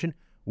misinformation?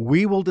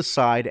 We will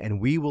decide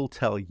and we will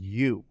tell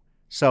you.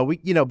 So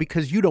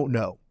because you don't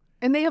know.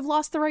 And they have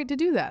lost the right to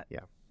do that. Yeah.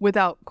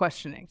 Without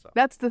questioning. So.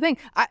 That's the thing.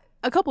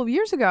 A couple of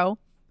years ago,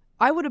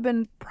 I would have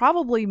been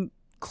probably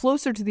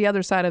closer to the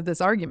other side of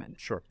this argument.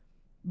 Sure.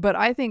 But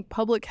I think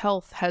public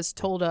health has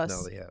told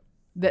us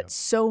that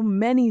so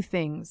many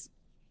things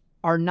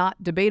are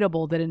not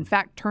debatable that in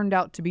fact turned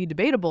out to be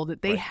debatable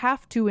that they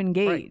have to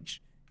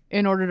engage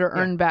in order to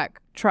earn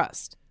back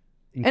trust.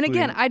 And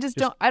again, I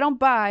don't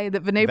buy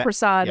that Vinay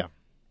Prasad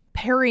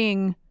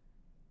parrying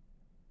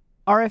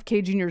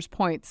RFK Jr.'s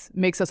points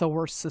makes us a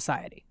worse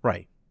society.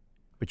 Right.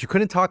 But you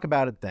couldn't talk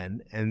about it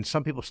then, and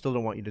some people still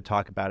don't want you to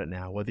talk about it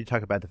now, whether you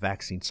talk about the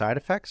vaccine side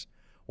effects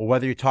or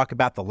whether you talk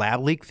about the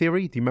lab leak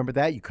theory. Do you remember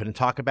that? You couldn't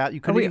talk about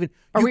it.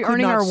 Are we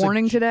earning our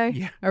warning today?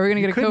 Yeah. Are we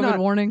going to get a COVID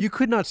warning? You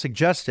could not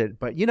suggest it,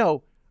 but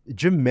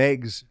Jim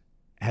Meigs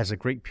has a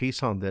great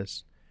piece on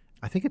this.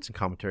 I think it's in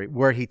commentary,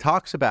 where he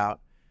talks about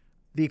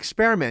the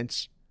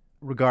experiments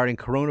regarding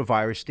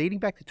coronavirus dating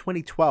back to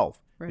 2012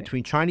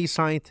 between Chinese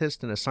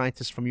scientists and a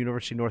scientist from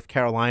University of North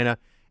Carolina,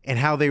 and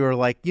how they were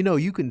like,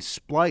 you can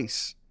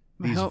splice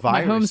these viruses.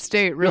 My home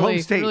state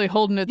really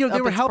holding it up.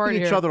 They were its helping part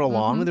each here. other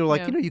along, and they were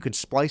like, Yeah. you could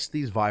splice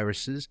these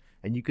viruses,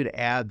 and you could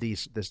add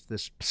this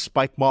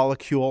spike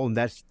molecule, and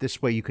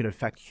this way you can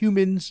infect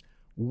humans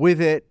with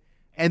it.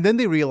 And then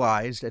they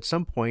realized at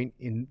some point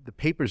in the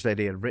papers that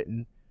they had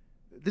written,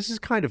 this is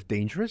kind of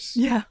dangerous.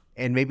 Yeah.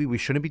 And maybe we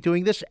shouldn't be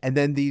doing this. And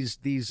then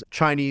these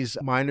Chinese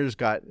miners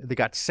got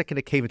sick in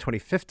a cave in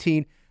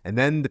 2015, and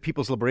then the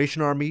People's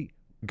Liberation Army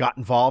got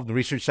involved. The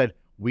research said,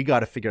 we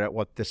got to figure out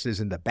what this is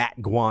in the bat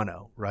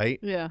guano, right?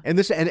 Yeah. And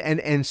this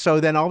and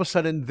so then all of a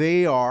sudden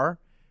they are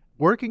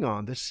working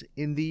on this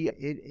at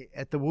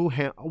the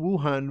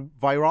Wuhan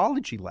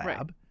virology lab.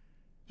 Right.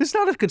 This is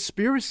not a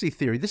conspiracy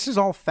theory. This is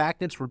all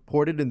fact. It's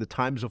reported in the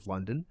Times of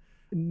London.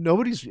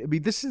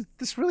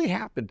 This really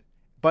happened.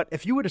 But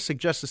if you were to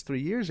suggest this 3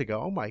 years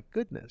ago, oh my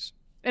goodness.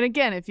 And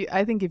again,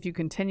 I think if you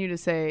continue to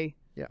say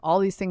all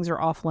these things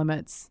are off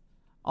limits,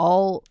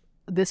 all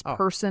this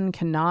person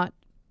cannot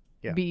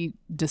be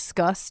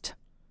discussed,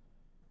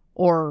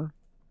 or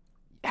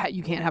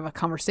you can't have a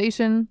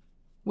conversation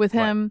with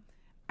him,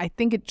 I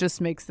think it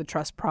just makes the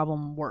trust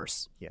problem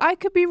worse. Yeah. I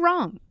could be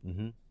wrong,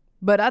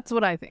 but that's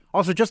what I think.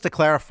 Also, just to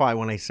clarify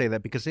when I say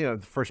that, because the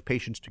first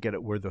patients to get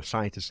it were the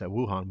scientists at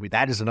Wuhan.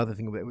 That is another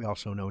thing that we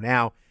also know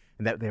now,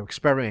 and that they were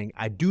experimenting.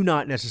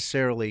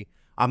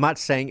 I'm not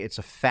saying it's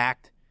a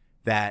fact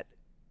that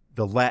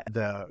the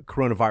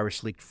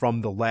coronavirus leaked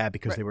from the lab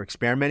because they were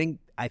experimenting.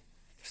 I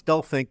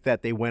still think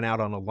that they went out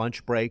on a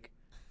lunch break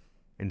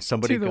and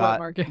somebody to the wet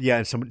market. Yeah,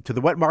 and somebody to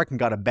the wet market and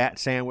got a bat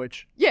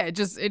sandwich. Yeah, it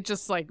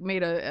just like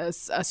made a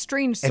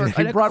strange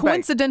circle, a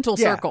coincidental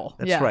circle.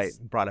 That's right.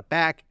 Brought it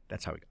back.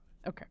 That's how we got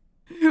it.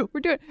 Okay. We're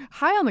doing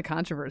high on the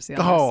controversy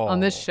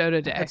on this show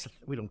today.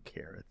 We don't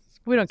care.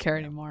 We don't care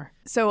anymore.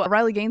 So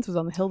Riley Gaines was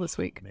on the Hill this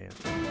week. Man.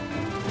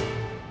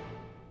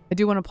 I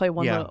do want to play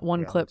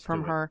one clip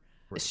from her.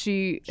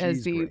 She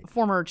is the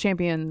former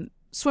champion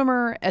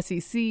swimmer,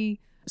 SEC,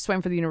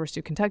 swam for the University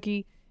of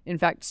Kentucky. In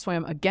fact,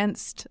 swam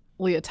against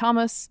Leah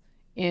Thomas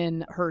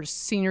in her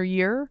senior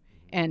year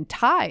and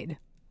tied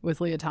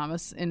with Leah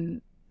Thomas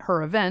in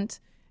her event,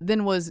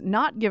 then was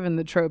not given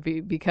the trophy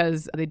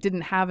because they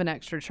didn't have an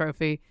extra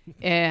trophy,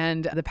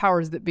 and the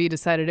powers that be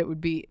decided it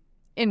would be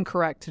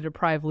incorrect to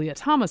deprive Leah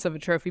Thomas of a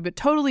trophy, but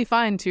totally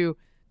fine to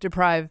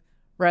deprive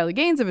Riley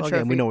Gaines of a trophy.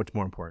 Again, we know what's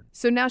more important.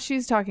 So now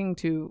she's talking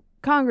to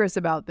Congress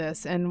about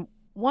this, and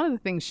one of the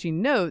things she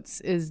notes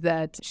is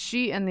that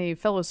she and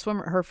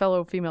her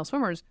fellow female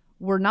swimmers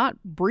were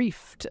not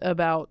briefed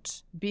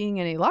about being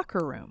in a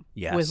locker room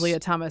with Leah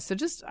Thomas. So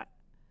I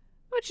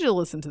want you to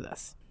listen to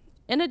this.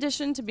 In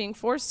addition to being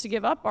forced to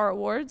give up our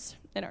awards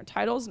and our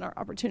titles and our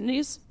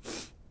opportunities,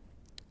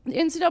 the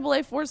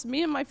NCAA forced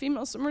me and my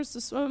female swimmers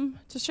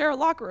to share a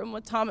locker room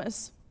with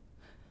Thomas,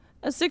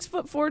 a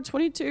 6'4",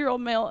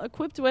 22-year-old male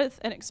equipped with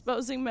and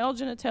exposing male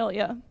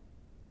genitalia.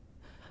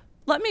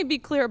 Let me be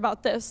clear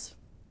about this.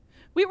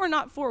 We were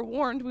not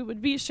forewarned we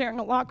would be sharing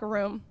a locker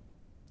room.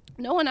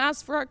 No one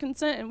asked for our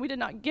consent, and we did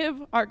not give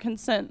our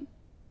consent.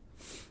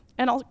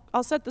 And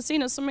I'll set the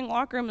scene. A swimming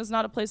locker room is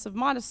not a place of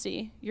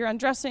modesty. You're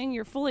undressing,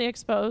 you're fully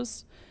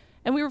exposed,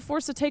 and we were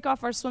forced to take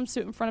off our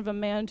swimsuit in front of a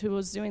man who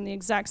was doing the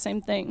exact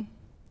same thing.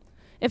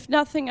 If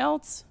nothing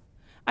else,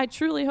 I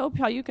truly hope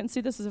how you can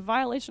see this as a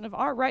violation of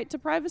our right to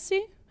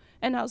privacy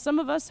and how some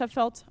of us have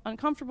felt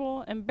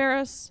uncomfortable,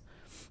 embarrassed,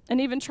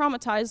 and even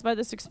traumatized by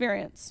this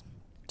experience.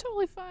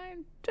 Totally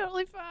fine.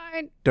 Totally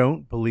fine.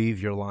 Don't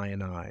believe your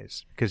lying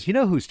eyes. Because you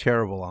know who's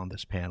terrible on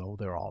this panel?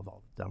 They're all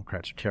the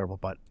Democrats are terrible,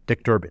 but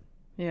Dick Durbin.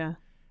 Yeah.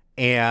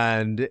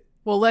 And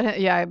well,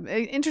 I'm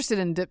interested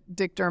in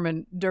Dick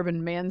Durbin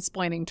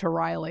mansplaining to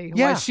Riley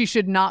Yeah. why she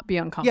should not be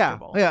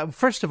uncomfortable. Yeah.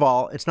 First of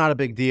all, it's not a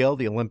big deal.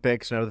 The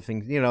Olympics and other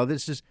things,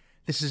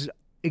 this is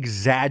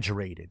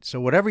exaggerated. So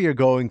whatever you're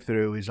going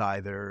through is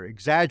either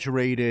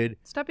exaggerated.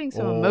 Stop being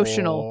so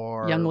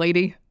emotional, young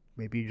lady.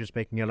 Maybe you're just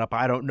making it up.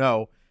 I don't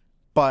know.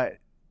 But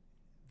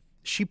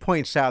she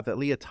points out that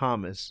Leah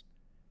Thomas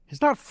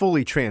has not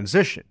fully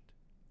transitioned.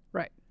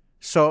 Right.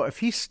 So if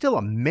he's still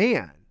a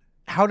man,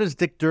 how does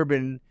Dick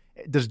Durbin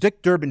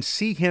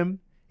see him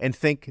and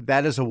think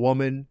that is a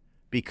woman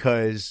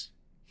because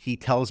he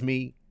tells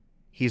me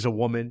he's a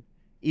woman,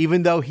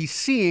 even though he's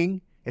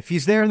seeing, if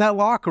he's there in that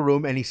locker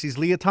room and he sees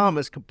Leah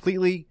Thomas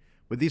completely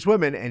with these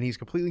women and he's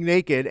completely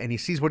naked and he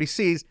sees what he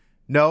sees,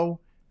 no,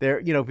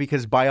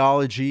 because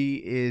biology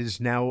is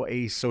now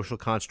a social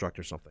construct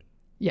or something.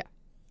 Yeah.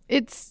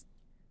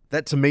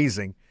 That's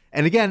amazing.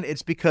 And again,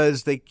 it's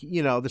because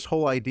this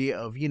whole idea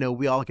of,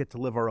 we all get to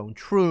live our own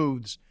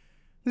truths.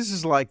 This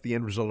is like the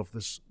end result of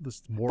this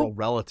moral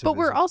relativism. But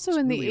we're also It's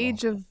in really the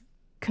age awful. of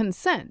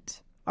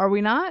consent, are we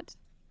not?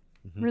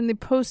 Mm-hmm. We're in the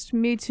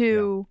post-Me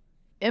Too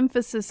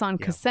emphasis on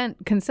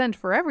consent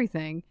for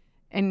everything.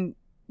 And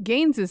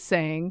Gaines is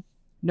saying,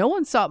 no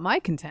one sought my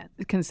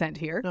consent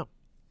here. No.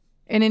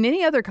 And in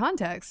any other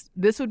context,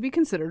 this would be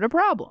considered a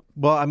problem.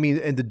 Well, I mean,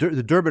 and the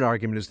Durbin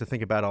argument is to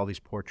think about all these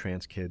poor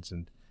trans kids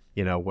and,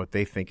 what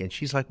they think. And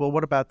she's like, well,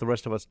 what about the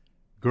rest of us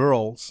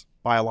girls,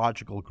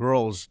 biological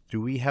girls?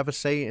 Do we have a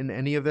say in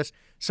any of this?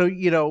 So,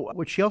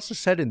 what she also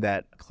said in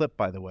that clip,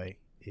 by the way,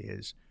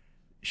 is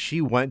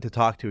she went to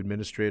talk to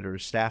administrator or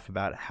staff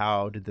about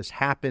how did this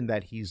happen,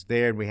 that he's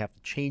there and we have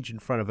to change in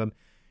front of him.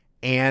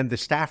 And the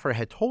staffer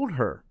had told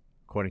her,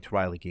 according to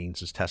Riley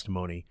Gaines'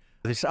 testimony,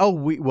 they said,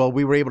 we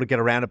were able to get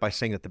around it by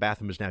saying that the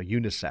bathroom is now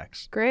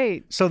unisex.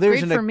 Great. So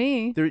there's great for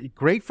me.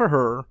 Great for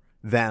her,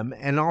 them,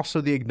 and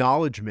also the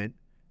acknowledgement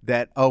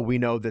that, we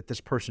know that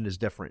this person is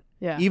different.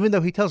 Yeah. Even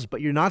though he tells us,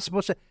 but you're not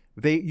supposed to,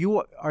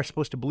 you are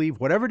supposed to believe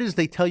whatever it is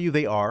they tell you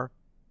they are.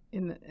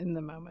 In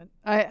the moment.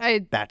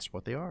 That's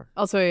what they are.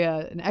 Also,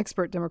 an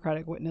expert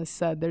Democratic witness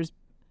said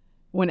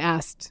when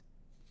asked,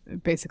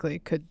 basically,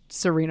 could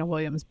Serena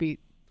Williams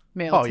beat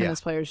male tennis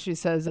players? She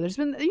says there's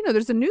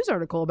a news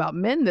article about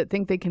men that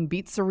think they can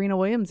beat Serena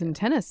Williams in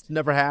tennis.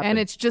 Never happened. And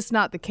it's just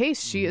not the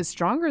case. She is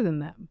stronger than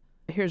them.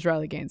 Here's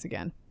Riley Gaines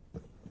again.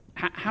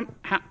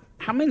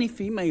 How many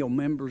female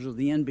members of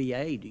the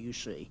NBA do you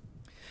see?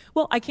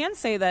 Well, I can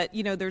say that,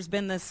 there's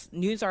been this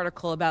news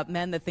article about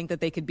men that think that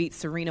they could beat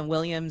Serena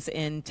Williams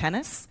in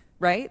tennis,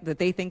 right? That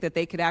they think that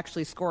they could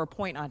actually score a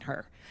point on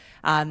her.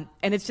 And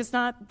it's just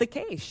not the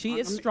case. She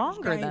is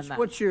stronger than that.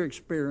 What's your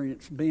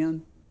experience,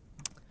 Ben?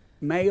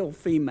 Male,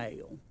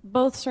 female?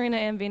 Both Serena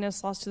and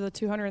Venus lost to the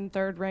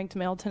 203rd ranked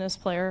male tennis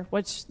player,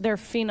 which they're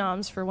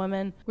phenoms for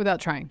women. Without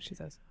trying, she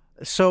says.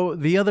 So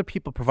the other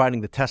people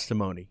providing the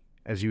testimony,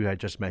 as you had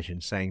just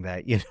mentioned, saying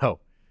that,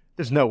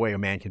 there's no way a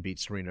man can beat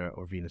Serena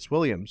or Venus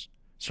Williams.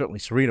 Certainly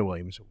Serena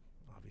Williams, who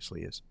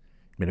obviously is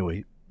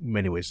in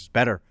many ways is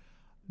better.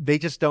 They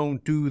just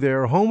don't do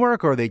their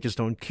homework, or they just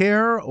don't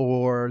care,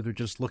 or they're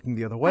just looking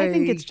the other way. I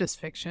think it's just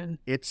fiction.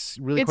 It's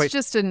really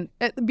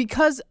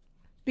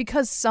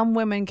because some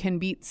women can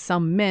beat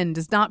some men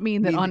does not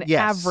mean that on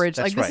average,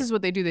 this is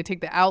what they do. They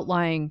take the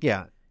outlying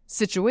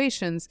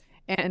situations,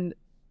 and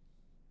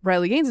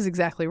Riley Gaines is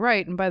exactly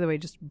right. And by the way,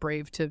 just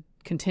brave to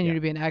continue to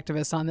be an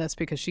activist on this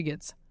because she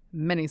gets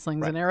many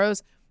slings and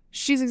arrows.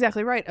 She's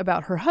exactly right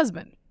about her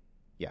husband.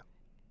 Yeah.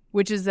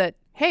 Which is that,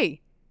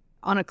 hey,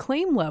 on a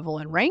claim level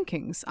and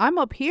rankings, I'm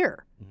up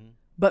here. Mm-hmm.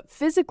 But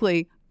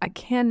physically, I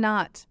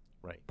cannot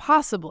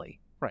possibly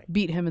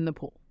beat him in the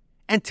pool.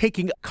 And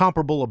taking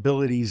comparable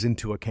abilities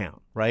into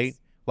account, right?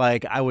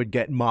 Like I would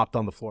get mopped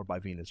on the floor by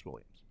Venus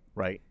Williams,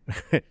 right?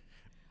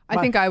 I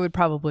think I would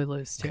probably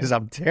lose too. Because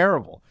I'm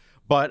terrible.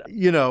 But,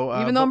 you know.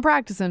 Even though I'm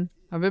practicing.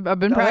 I've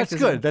been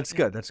practicing. That's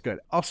good.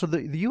 Also,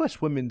 the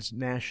U.S. women's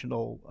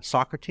national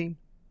soccer team,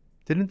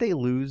 didn't they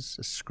lose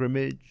a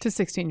scrimmage? To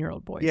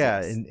 16-year-old boys.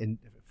 Yeah, yes.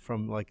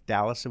 from like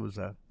Dallas. It was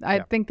I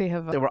think they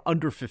have. They were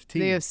under 15.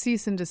 They have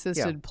cease and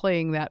desisted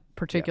playing that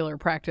particular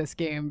practice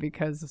game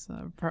because.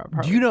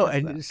 Do you know?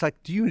 And it's like,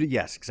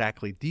 yes,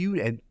 exactly.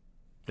 And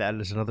that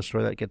is another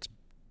story that gets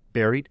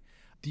buried.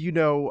 Do you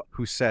know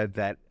who said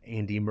that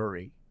Andy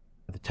Murray,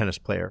 the tennis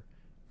player,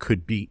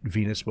 could beat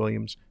Venus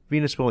Williams?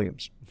 Venus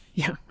Williams.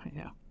 Yeah, I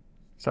know.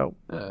 So,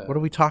 what are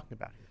we talking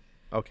about here?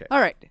 Okay. All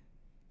right.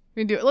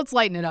 We can do it. Let's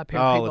lighten it up here,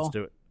 people. Let's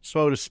do it.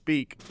 So to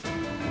speak.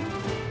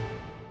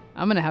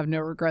 I'm going to have no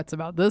regrets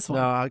about this one.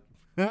 All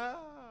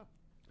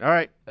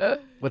right.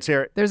 Let's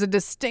hear it. There's a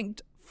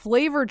distinct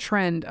flavor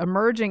trend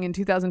emerging in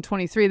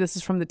 2023. This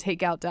is from the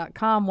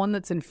takeout.com, one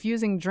that's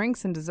infusing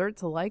drinks and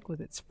desserts alike with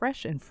its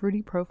fresh and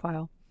fruity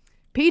profile.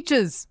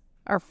 Peaches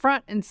are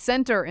front and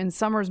center in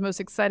summer's most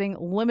exciting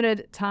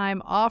limited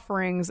time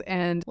offerings.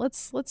 And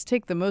let's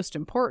take the most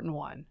important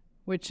one,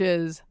 which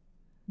is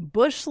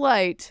Busch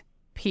Light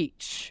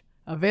Peach.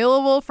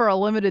 Available for a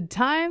limited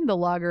time, the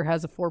lager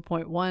has a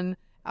 4.1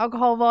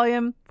 alcohol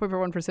volume.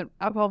 4.1%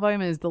 alcohol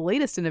volume is the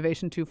latest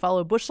innovation to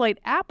follow Busch Light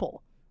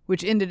Apple,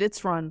 which ended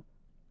its run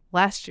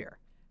last year.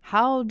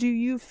 How do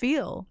you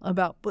feel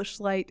about Busch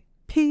Light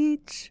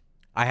Peach?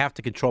 I have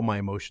to control my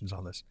emotions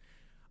on this.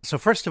 So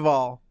first of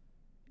all,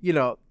 you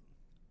know,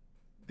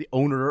 the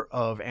owner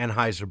of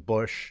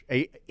Anheuser-Busch,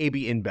 AB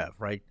InBev,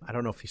 right? I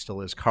don't know if he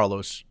still is,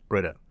 Carlos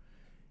Brito.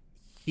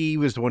 He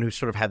was the one who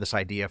sort of had this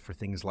idea for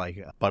things like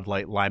Bud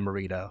Light,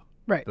 Lime-A-Rita,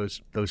 right?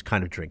 Those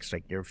kind of drinks,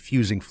 like you're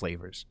fusing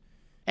flavors.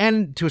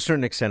 And to a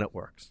certain extent, it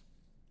works.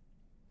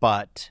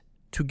 But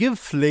to give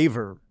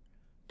flavor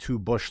to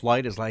Busch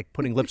Light is like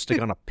putting lipstick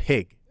on a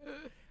pig.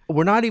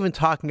 We're not even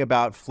talking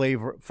about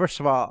flavor. First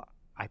of all,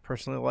 I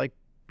personally like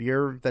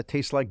beer that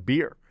tastes like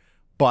beer.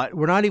 But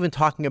we're not even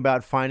talking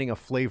about finding a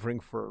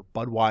flavoring for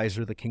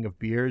Budweiser, the king of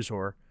beers,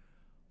 or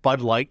Bud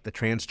Light, the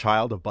trans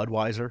child of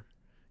Budweiser.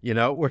 You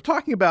know, we're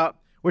talking about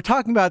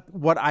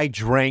what I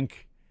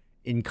drank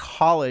in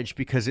college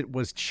because it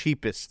was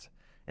cheapest.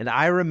 And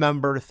I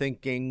remember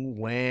thinking,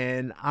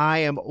 when I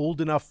am old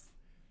enough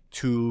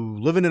to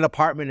live in an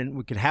apartment and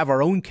we can have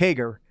our own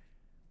kegger,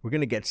 we're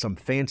going to get some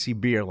fancy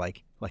beer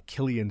like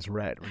Killian's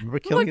Red. Remember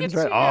Killian's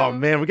Red? Oh,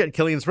 man, we're getting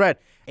Killian's Red.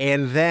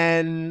 And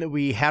then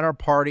we had our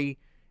party.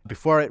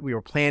 Before it, we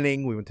were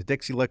planning. We went to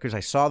Dixie Liquors.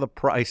 I saw the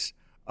price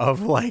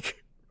of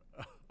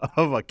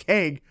a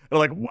keg. They're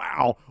like,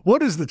 wow,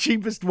 what is the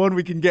cheapest one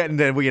we can get? And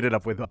then we ended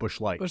up with Busch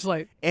Light. Busch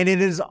Light. And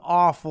it is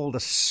awful. The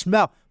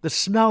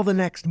smell the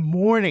next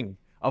morning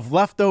of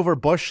leftover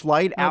Busch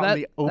Light out in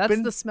the open.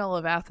 That's the smell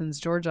of Athens,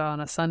 Georgia on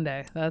a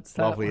Sunday. That's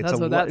lovely. That's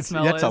what that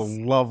smell is. That's a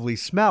lovely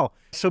smell.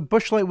 So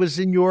Busch Light was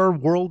in your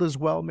world as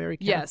well, Mary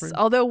Catherine? Yes,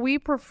 although we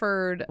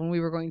preferred, when we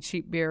were going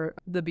cheap beer,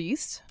 the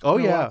Beast. Oh,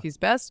 yeah. Milwaukee's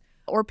Best.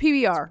 Or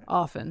PBR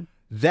often.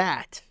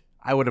 That,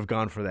 I would have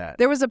gone for that.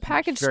 There was a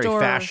package store. Very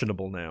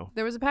fashionable now.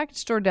 There was a package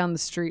store down the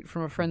street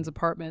from a friend's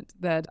apartment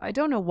that I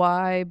don't know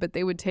why, but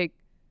they would take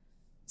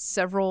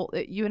several.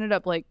 You ended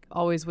up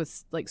always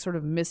with sort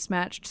of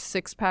mismatched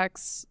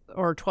 6-packs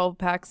or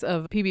 12-packs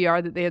of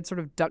PBR that they had sort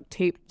of duct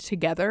taped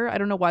together. I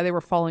don't know why they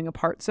were falling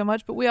apart so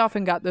much, but we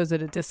often got those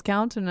at a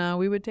discount, and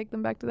we would take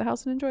them back to the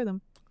house and enjoy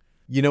them.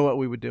 You know what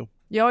we would do?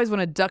 You always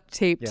want a duct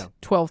taped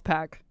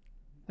 12-pack.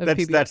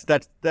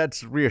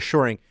 That's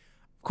reassuring.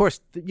 Of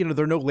course,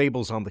 there are no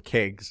labels on the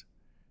kegs.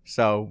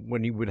 So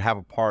when you would have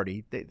a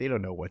party, they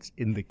don't know what's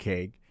in the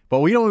keg. But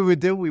we know what we would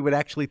do? We would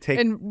actually take...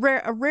 And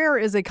rare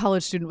is a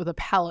college student with a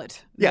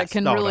palate that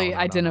can really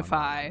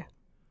identify. No.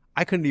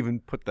 I couldn't even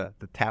put the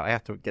tap. I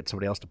have to get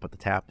somebody else to put the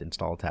tap,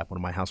 install a tap, one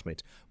of my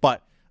housemates.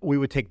 But we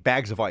would take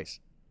bags of ice,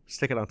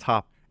 stick it on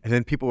top, and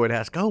then people would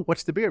ask, oh,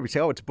 what's the beer? We'd say,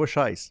 oh, it's Busch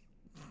Ice.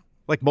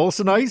 Like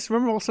Molson Ice?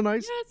 Remember Molson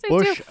Ice? Yes,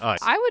 Busch do. Ice.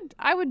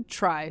 I would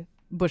try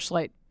Busch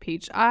Light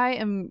Peach. I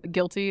am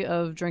guilty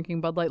of drinking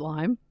Bud Light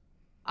Lime.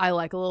 I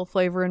like a little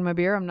flavor in my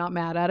beer. I'm not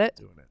mad at it.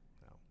 Doing it.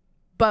 No.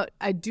 But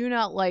I do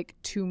not like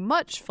too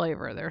much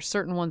flavor. There are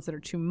certain ones that are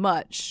too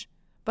much,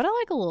 but I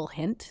like a little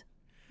hint.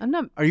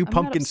 Are you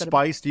pumpkin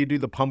spice? Do you do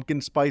the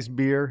pumpkin spice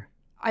beer?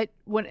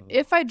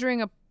 If I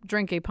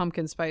drink a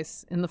pumpkin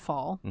spice in the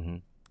fall,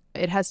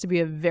 it has to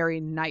be a very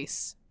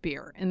nice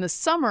beer. In the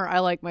summer, I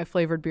like my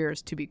flavored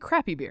beers to be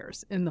crappy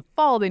beers. In the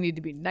fall, they need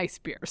to be nice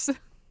beers.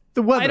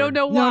 The weather. I don't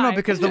know why. No,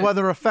 because the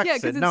weather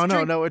affects it.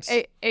 No. It's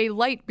a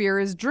light beer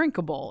is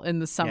drinkable in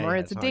the summer.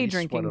 It's a day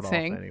drinking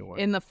thing.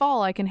 Anyway. In the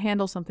fall, I can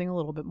handle something a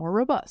little bit more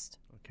robust.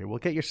 Okay, well,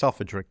 get yourself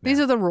a drink now.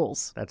 These are the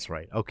rules. That's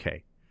right.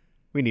 Okay,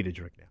 we need a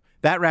drink now.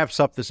 That wraps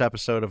up this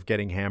episode of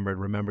Getting Hammered.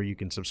 Remember, you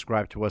can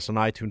subscribe to us on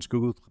iTunes,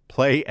 Google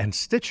Play, and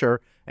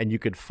Stitcher, and you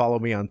could follow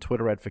me on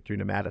Twitter at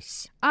Victorina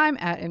Mattis. I'm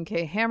at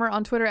MK Hammer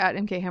on Twitter, at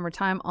MK Hammer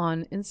Time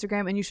on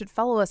Instagram, and you should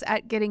follow us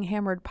at Getting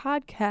Hammered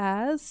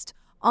Podcast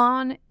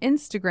on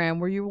Instagram,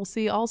 where you will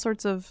see all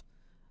sorts of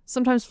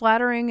sometimes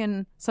flattering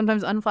and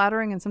sometimes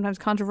unflattering and sometimes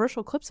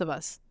controversial clips of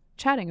us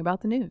chatting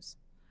about the news.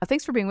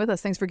 Thanks for being with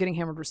us. Thanks for getting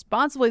hammered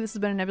responsibly. This has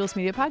been a Nebulous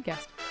Media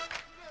Podcast.